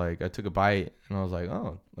I was like, I took a bite, and I was like,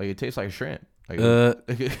 "Oh, like it tastes like shrimp." Like,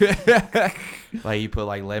 like you put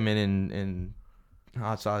like lemon and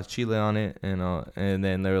hot sauce chile on it, and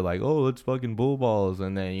then they were like, "Oh, it's fucking bull balls,"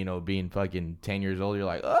 and then being fucking 10 years old, you're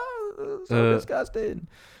like, "Oh, so disgusting."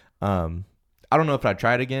 I don't know if I'd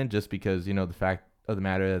try it again, just because the fact of the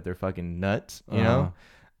matter that they're fucking nuts, you know.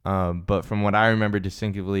 But from what I remember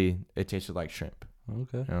distinctively, it tasted like shrimp.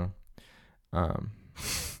 Okay. You know,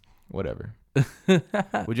 whatever.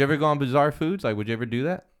 Would you ever go on Bizarre Foods? Like, would you ever do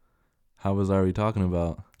that? How bizarre are we talking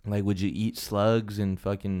about? Like, would you eat slugs and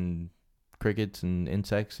fucking crickets and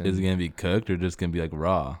insects? And, Is it gonna be cooked or just gonna be like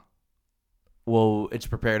raw? well, it's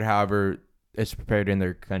prepared however it's prepared in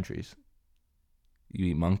their countries. You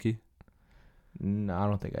eat monkey, No, I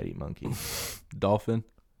don't think I'd eat monkey. dolphin,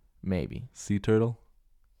 Maybe. sea turtle.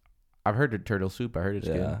 I've heard of turtle soup. I heard it's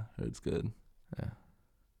good. It's good. Yeah.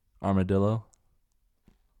 Armadillo.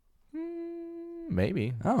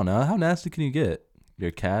 Maybe. I don't know. How nasty can you get?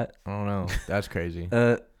 Your cat? I don't know. That's crazy.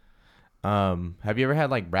 No. Have you ever had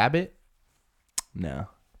like rabbit? Yeah,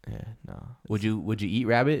 No. Would you eat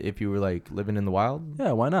rabbit if you were like living in the wild?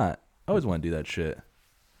 why not? I always want to do that shit.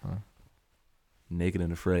 Huh. Naked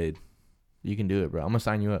and Afraid. You can do it, bro. I'm gonna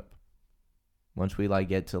sign you up. Once we like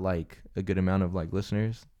get to like a good amount of like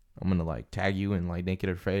listeners, I'm gonna like tag you in like Naked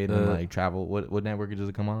and Afraid and like travel. What network does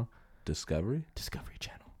it come on? Discovery? Discovery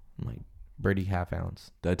Channel. I'm like Birdie Half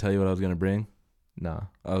Ounce. Did I tell you what I was gonna bring? Nah.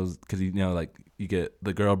 I was, because you know, like you get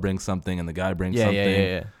the girl brings something and the guy brings something.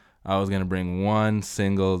 Yeah. I was gonna bring one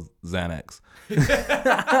single Xanax.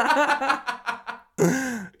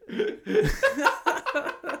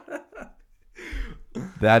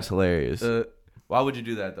 That's hilarious. Why would you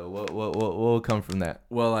do that though? What will come from that?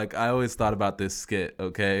 Well, like I always thought about this skit,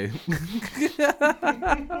 okay?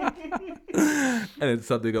 And it's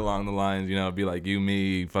something along the lines, you know, it'd be like you,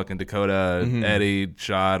 me, fucking Dakota, Eddie,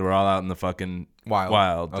 Shad, we're all out in the fucking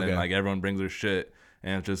wild. Okay. And like everyone brings their shit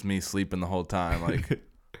and it's just me sleeping the whole time. Like,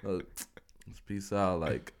 let's peace out.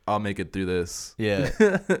 Like, I'll make it through this. Yeah.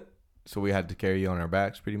 So we had to carry you on our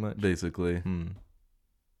backs pretty much? Basically.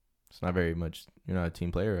 It's not very much. You're not a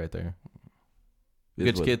team player right there. Is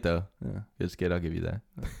Good what- skit though. Yeah. Good skit. I'll give you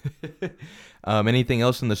that. Anything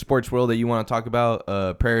else in the sports world that you want to talk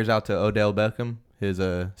about? Prayers out to Odell Beckham. His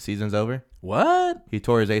season's over. What? He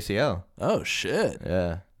tore his ACL. Oh, shit.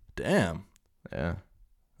 Yeah. Damn. Yeah.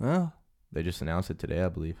 Well, They just announced it today, I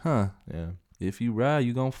believe. huh. Yeah. If you ride,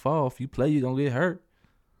 you gonna fall. If you play, you gonna get hurt.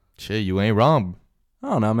 Shit, you ain't wrong. I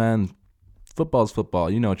don't know, man. Football's football.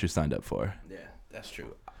 You know what you're signed up for. Yeah, that's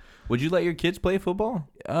true. Would you let your kids play football?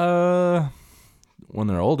 When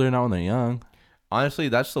they're older, not when they're young. Honestly,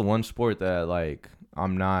 that's the one sport that like I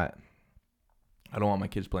don't want my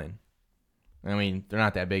kids playing. I mean, they're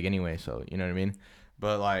not that big anyway, so you know what I mean?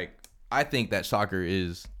 But like I think that soccer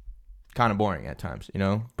is kind of boring at times, you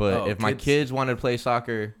know? But if my kids want to play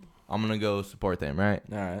soccer, I'm going to go support them, right?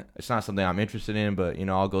 All right. It's not something I'm interested in, but you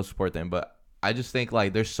know, I'll go support them. But I just think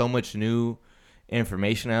like there's so much new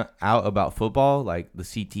information out about football, like the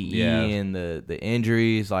CTE and the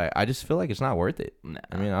injuries. Like I just feel like it's not worth it. Nah.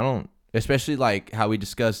 I mean, I don't, especially like how we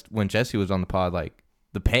discussed when Jesse was on the pod, like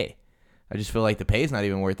the pay. I just feel like the pay is not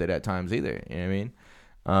even worth it at times either. You know what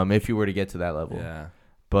I mean? If you were to get to that level. Yeah.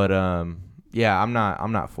 But yeah, I'm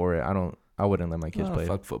not for it. I wouldn't let my kids play.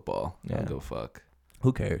 Fuck football. Yeah. I'll go fuck.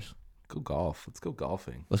 Who cares? Go golf. Let's go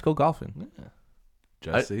golfing. Let's go golfing. Yeah.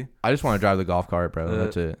 Jesse. I just want to drive the golf cart, bro.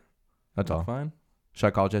 That's it. That's all. Fine. Should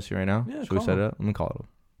I call Jesse right now? Yeah, Should we call set him. it up? Let me call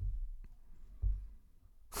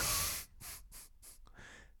him.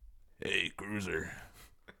 Hey, Cruiser.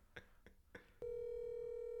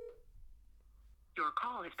 Your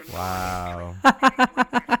call has been Wow.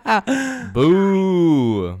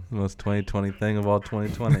 Boo. The most 2020 thing of all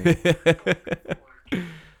 2020.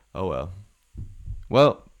 Oh well.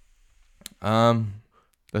 Well,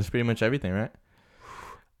 that's pretty much everything, right?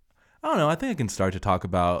 I don't know. I think I can start to talk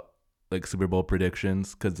about like Super Bowl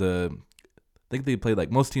predictions because I think they played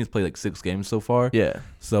like most teams play like 6 games so far. Yeah.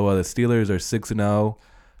 So the Steelers are 6-0.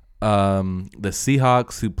 The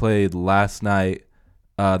Seahawks, who played last night,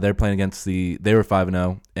 they're playing against they were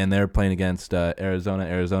 5-0, and they're playing against Arizona.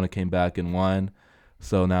 Arizona came back and won,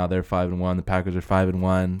 so now they're 5-1. The Packers are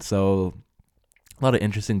 5-1. So a lot of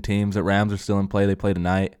interesting teams. The Rams are still in play. They play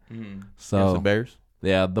tonight. So Against the Bears.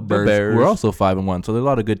 yeah, the Bears. We're also 5-1. So there's a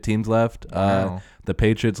lot of good teams left. Wow. The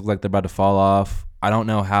Patriots look like they're about to fall off. I don't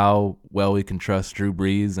know how well we can trust Drew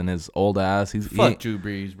Brees and his old ass. Fuck Drew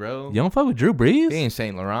Brees, bro. You don't fuck with Drew Brees? He ain't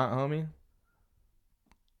Saint Laurent, homie.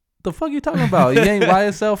 The fuck you talking about? You ain't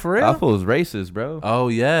YSL for real? That fool's racist, bro. Oh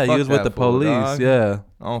yeah, Fuck he was with that the fool, police. dog. Yeah,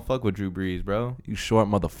 I don't fuck with Drew Brees, bro. you short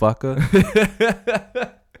motherfucker.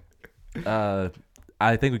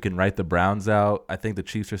 I think we can write the Browns out. I think the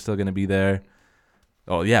Chiefs are still gonna be there.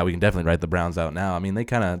 Oh yeah, we can definitely write the Browns out now. I mean, they're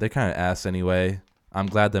kind of ass anyway. I'm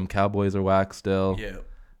glad them Cowboys are whack still. Yeah.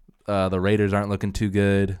 The Raiders aren't looking too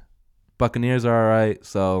good. Buccaneers are all right.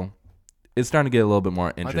 So it's starting to get a little bit more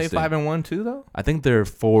Aren't interesting. they 5-1 too though? I think they're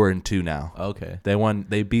 4-2 now. Okay.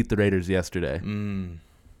 They beat the Raiders yesterday.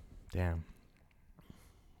 Damn.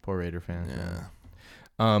 Poor Raider fans. Yeah.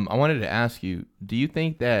 Man. I wanted to ask you, do you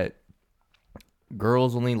think that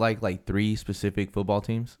girls only like 3 specific football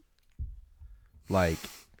teams? Like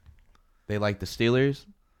they like the Steelers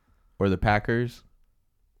or the Packers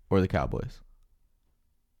or the Cowboys?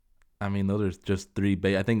 I mean, those are just 3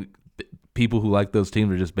 I think people who like those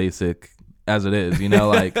teams are just basic as it is, you know,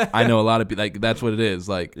 like I know a lot of people, like that's what it is.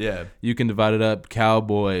 Like, Yeah. you can divide it up: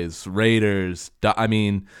 Cowboys, Raiders. I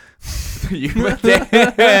mean, You you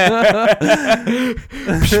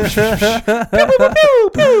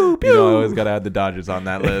know, I always gotta add the Dodgers on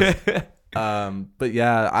that list. But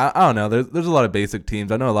yeah, I don't know. There's a lot of basic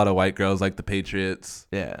teams. I know a lot of white girls like the Patriots.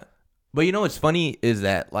 Yeah. But you know what's funny is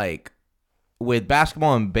that like with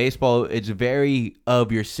basketball and baseball, it's very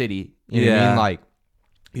of your city. You know what I mean? Like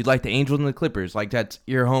you'd like the Angels and the Clippers. Like that's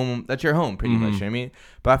your home pretty much. You know what I mean?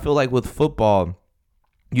 But I feel like with football,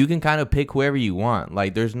 you can kind of pick whoever you want.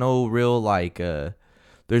 Like there's no real hey,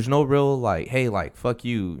 like fuck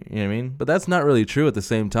you. You know what I mean? But that's not really true at the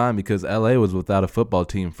same time, because LA was without a football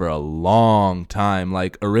team for a long time.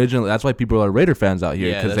 Like originally, that's why people are Raider fans out here,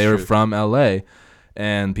 Yeah, because that's they were true. from LA,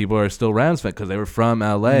 and people are still Rams fans because they were from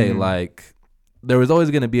LA. Like there was always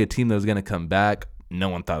going to be a team that was going to come back. No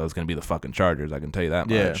one thought it was going to be the fucking Chargers. I can tell you that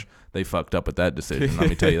much. Yeah. They fucked up with that decision. Let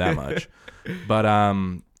me tell you that much. But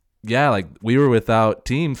yeah, like we were without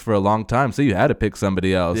teams for a long time, so you had to pick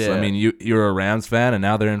somebody else. Yeah. I mean, you're a Rams fan, and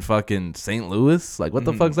now they're in fucking St. Louis. Like, what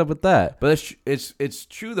the fuck's up with that? But it's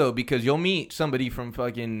true though, because you'll meet somebody from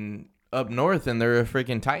fucking up north and they're a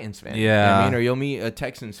freaking Titans fan. You know what Yeah. I mean, or you'll meet a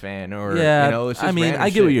Texans fan, or Yeah, you know, it's just I mean, random I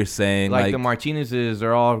get what shit. you're saying. Like the Martinezes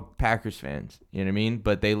are all Packers fans. You know what I mean?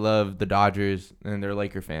 But they love the Dodgers and they're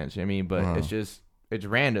Laker fans. You know what I mean? But it's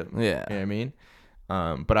random. yeah, You know what I mean?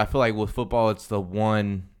 But I feel like with football, it's the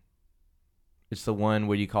one.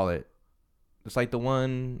 What do you call it? It's like the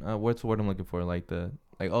one. What's the word I'm looking for? Oh,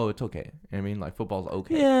 it's okay. You know what I mean? Like football's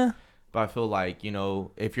okay. yeah. But I feel like, you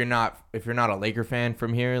know, if you're not a Laker fan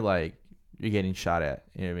from here, like you're getting shot at.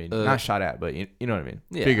 You know what I mean? Not shot at, but you know what I mean?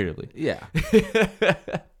 Yeah. Figuratively. Yeah.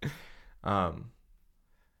 Yeah,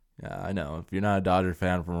 I know. If you're not a Dodger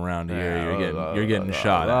fan from around here, you're getting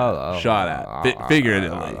shot at.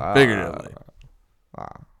 Figuratively.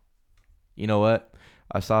 You know what?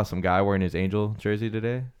 I saw some guy wearing his Angel jersey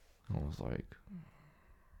today. I was like,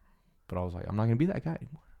 I'm not gonna be that guy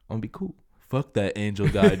anymore. I'm gonna be cool. Fuck that Angel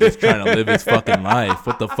guy just trying to live his fucking life.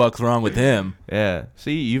 What the fuck's wrong with him? Yeah.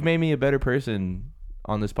 See, you've made me a better person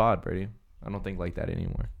on this pod, Brady. I don't think like that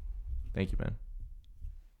anymore. Thank you,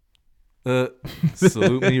 man.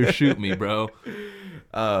 Salute me or shoot me, bro.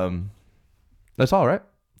 That's all right.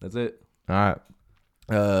 That's it. All right.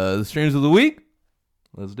 The streams of the week.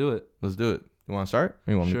 Let's do it. Let's do it. You want to start?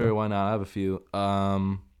 Or you want me to Sure, go? why not? I have a few.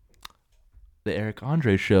 The Eric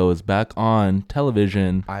Andre show is back on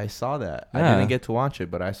television. I saw that. Yeah. I didn't get to watch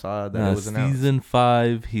it, but I saw that it was announced. Season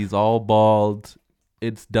 5. He's all bald.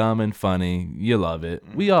 It's dumb and funny. You love it.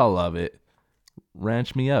 We all love it.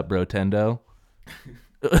 Ranch me up, bro, Tendo.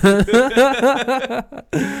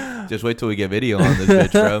 Just wait till we get video on this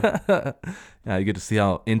bitch, bro. Yeah, you get to see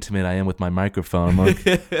how intimate I am with my microphone. I'm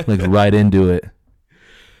like right into it.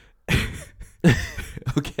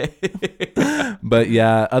 Okay. But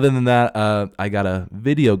yeah, other than that, I got a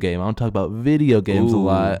video game. I want to talk about video games a Ooh,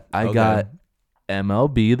 lot. I okay. got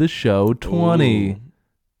MLB The Show 20. Ooh.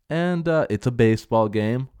 And it's a baseball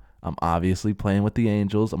game. I'm obviously playing with the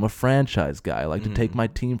Angels. I'm a franchise guy. I like to take my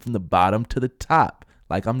team from the bottom to the top.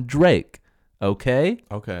 Like I'm Drake. Okay?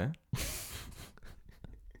 Okay.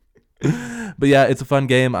 But yeah, it's a fun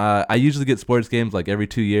game. I usually get sports games like every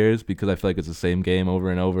 2 years because I feel like it's the same game over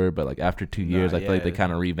and over. But like after 2 years, I feel like they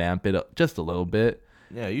kind of revamp it just a little bit.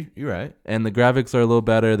 Yeah, you're right. And the graphics are a little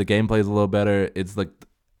better. The gameplay is a little better. It's like,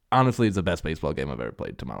 honestly, it's the best baseball game I've ever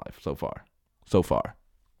played to my life so far. So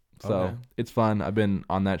Okay. it's fun. I've been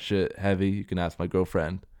on that shit heavy. You can ask my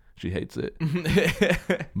girlfriend. She hates it.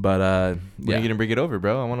 But When are yeah, you gonna bring it over,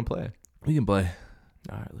 bro? I want to play. we can play.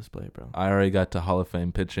 All right, let's play, bro. I already got to Hall of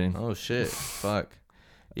Fame pitching. Oh shit. Fuck.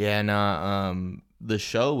 Yeah, nah, the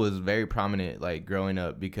show was very prominent like growing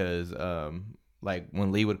up because like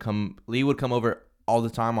when Lee would come over all the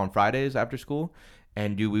time on Fridays after school,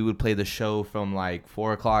 and dude, we would play the show from like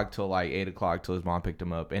 4:00 till like 8:00 till his mom picked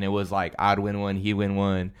him up, and it was like I'd win one, he'd win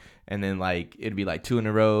one, and then like it'd be like 2 in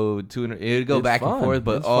a row, it'd go It's back fun. and forth,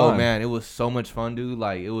 but It's oh fun. man, it was so much fun, dude.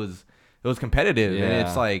 Like it was competitive, and Yeah.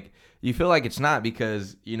 it's like you feel like it's not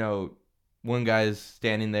because, you know, one guy's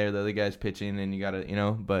standing there, the other guy's pitching, and you gotta,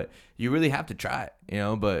 but you really have to try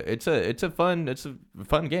it, but it's a fun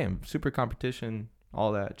game, super competition,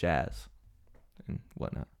 all that jazz and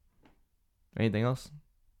whatnot. Anything else?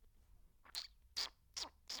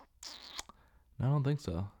 I don't think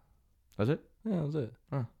so. That's it? Yeah, that was it.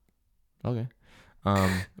 Okay.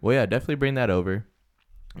 Well, yeah, definitely bring that over.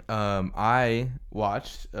 I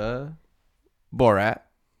watched Borat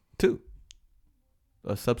 2,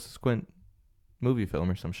 a subsequent movie film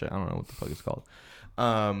or some shit. I don't know what the fuck it's called.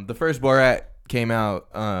 The first Borat came out.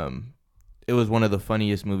 It was one of the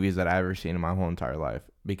funniest movies that I've ever seen in my whole entire life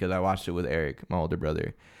because I watched it with Eric, my older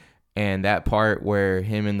brother, and that part where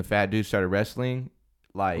him and the fat dude started wrestling,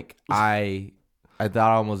 like I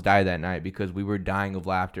thought I almost died that night because we were dying of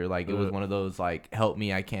laughter. Like it was one of those like help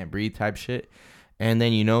me I can't breathe type shit. And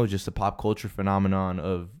then just the pop culture phenomenon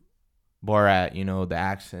of Borat, the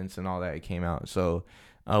accents and all that came out. So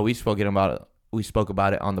we spoke about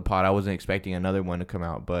it on the pod. I wasn't expecting another one to come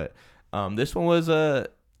out, but this one was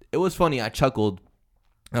it was funny. I chuckled,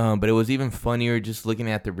 but it was even funnier just looking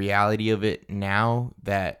at the reality of it now,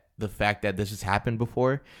 that the fact that this has happened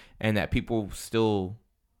before and that people still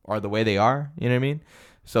are the way they are. You know what I mean?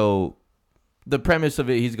 So the premise of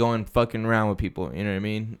it, he's going fucking around with people. You know what I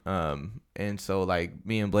mean? And so like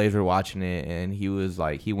me and Blaze were watching it, and he was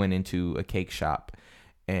like, he went into a cake shop,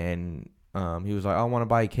 and he was like, I want to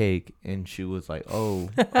buy a cake. And she was like, oh,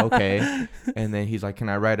 okay. And then he's like, can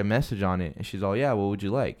I write a message on it? And she's all, yeah, what would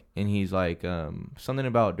you like? And he's like, something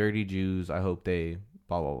about dirty Jews. I hope they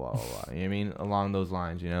blah, blah, blah, blah, blah. You know what I mean? Along those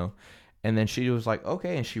lines, And then she was like,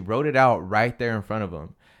 okay. And she wrote it out right there in front of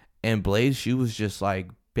him. And Blaze, she was just like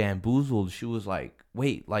bamboozled. She was like,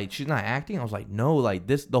 wait, like she's not acting? I was like, no, like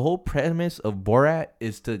the whole premise of Borat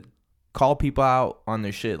is to call people out on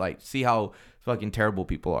their shit. Like see how fucking terrible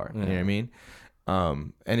people are. You know what I mean?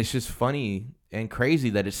 And it's just funny and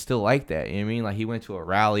crazy that it's still like that. You know what I mean? Like he went to a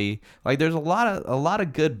rally. Like there's a lot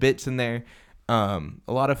of good bits in there. A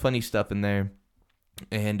lot of funny stuff in there.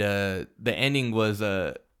 And the ending was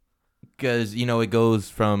because it goes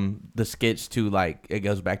from the skits to like it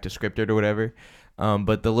goes back to scripted or whatever.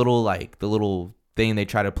 But the little thing they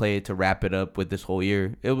try to play to wrap it up with this whole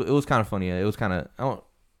year, it was kind of funny. It was kind of I don't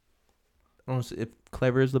know if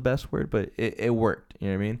clever is the best word, but it worked. You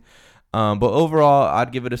know what I mean? But overall,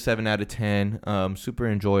 I'd give it a 7 out of 10. Super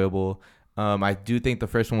enjoyable. I do think the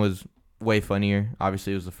first one was way funnier.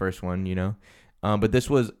 Obviously, it was the first one, but this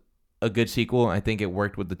was a good sequel. I think it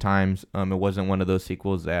worked with the times. It wasn't one of those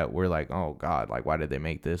sequels that were like, oh God, like why did they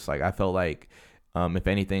make this? Like I felt like, if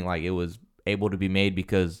anything, like it was able to be made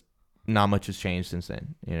because not much has changed since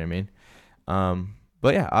then. You know what I mean?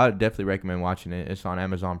 But yeah, I would definitely recommend watching it. It's on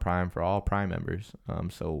Amazon Prime for all Prime members.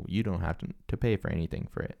 So you don't have to pay for anything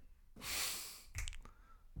for it.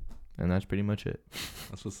 And that's pretty much it.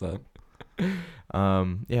 That's what's up.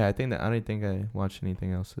 Yeah, I didn't think I watched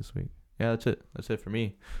anything else this week. Yeah, that's it. That's it for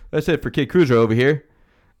me. That's it for Kid Cruiser over here.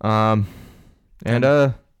 And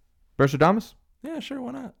Burstradamus? Yeah, sure,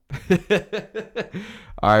 why not?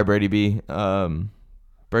 All right, Brady B.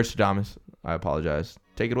 Burstradamus, I apologize.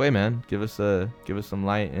 Take it away, man. Give us some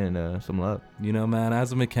light and some love. Man,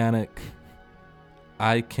 as a mechanic,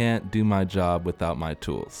 I can't do my job without my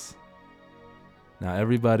tools. Now,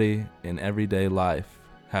 everybody in everyday life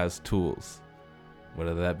has tools,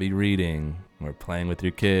 whether that be reading or playing with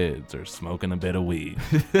your kids or smoking a bit of weed.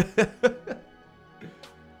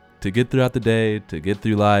 To get throughout the day, to get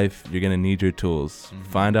through life, you're going to need your tools. Mm-hmm.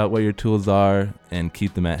 Find out what your tools are and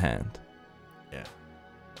keep them at hand. Yeah,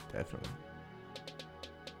 definitely.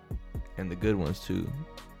 And the good ones, too.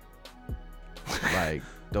 Like,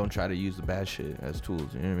 don't try to use the bad shit as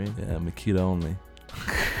tools, you know what I mean? Yeah, Makita only.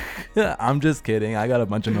 I'm just kidding. I got a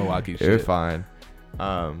bunch of Milwaukee shit. You're fine.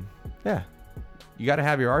 Yeah. You got to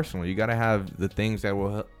have your arsenal. You got to have the things that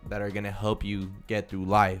are going to help you get through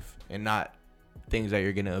life and not things that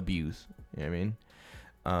you're going to abuse. You know what I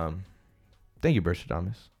mean? Thank you,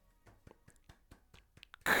 Burstradamus.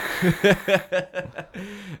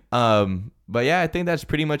 But yeah, I think that's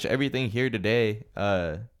pretty much everything here today.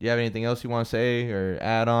 Do you have anything else you want to say or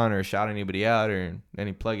add on or shout anybody out or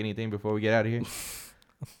plug anything before we get out of here?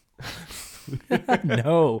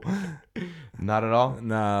 No. Not at all?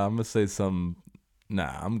 Nah, I'm going to say some.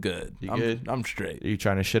 Nah, I'm good. You good? I'm straight. Are you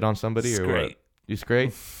trying to shit on somebody or Straight. what? You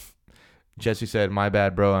straight? Jesse said, my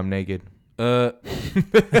bad, bro. I'm naked.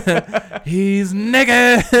 He's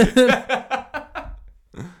naked.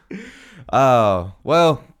 Oh,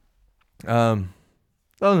 well, that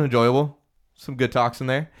was enjoyable. Some good talks in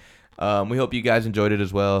there. We hope you guys enjoyed it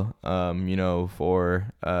as well.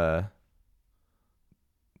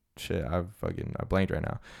 Shit, I blanked right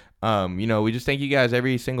now. We just thank you guys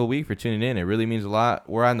every single week for tuning in. It really means a lot.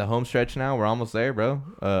 We're on the home stretch now. We're almost there, bro.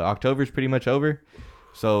 October's pretty much over.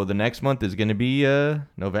 So the next month is gonna be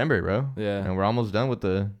November, bro. Yeah. And we're almost done with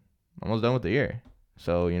the year.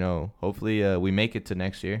 So, hopefully we make it to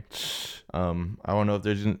next year. I don't know if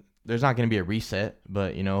there's not gonna be a reset,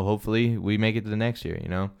 but hopefully we make it to the next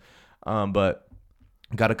year, But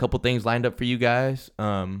got a couple things lined up for you guys.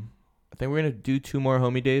 I think we're gonna do 2 more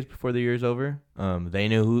homie days before the year's over.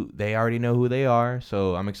 They already know who they are,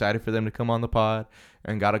 so I'm excited for them to come on the pod,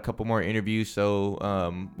 and got a couple more interviews. So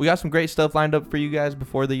we got some great stuff lined up for you guys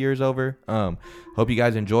before the year's over. Hope you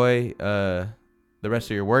guys enjoy the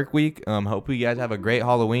rest of your work week. Hope you guys have a great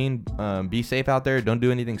Halloween. Be safe out there. Don't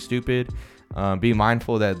do anything stupid. Be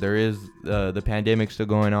mindful that there is the pandemic still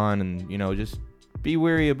going on, and just be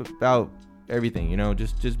wary about everything.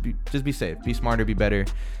 Just be safe. Be smarter. Be better.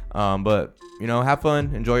 But have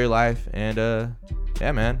fun, enjoy your life, and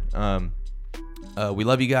yeah, man. We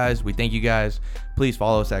love you guys. We thank you guys. Please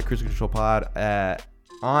follow us at Cruise Control Pod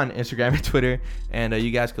on Instagram and Twitter, and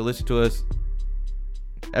you guys can listen to us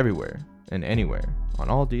everywhere and anywhere on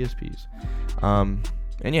all DSPs.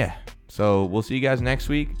 And yeah, so we'll see you guys next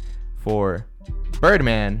week for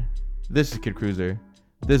Birdman. This is Kid Cruiser.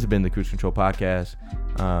 This has been the Cruise Control Podcast.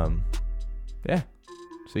 Yeah,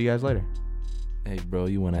 see you guys later. Hey, bro,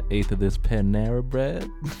 you want an eighth of this Panera bread?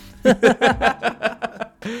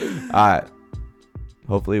 All right.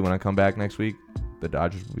 Hopefully, when I come back next week, the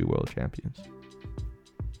Dodgers will be world champions.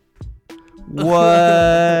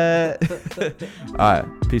 What? All right.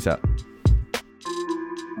 Peace out.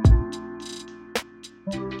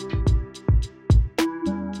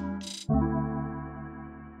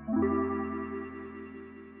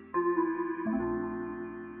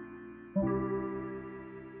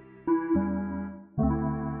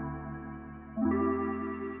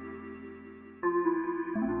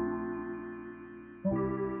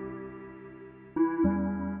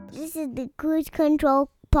 This is the Cruise Control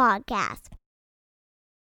Podcast.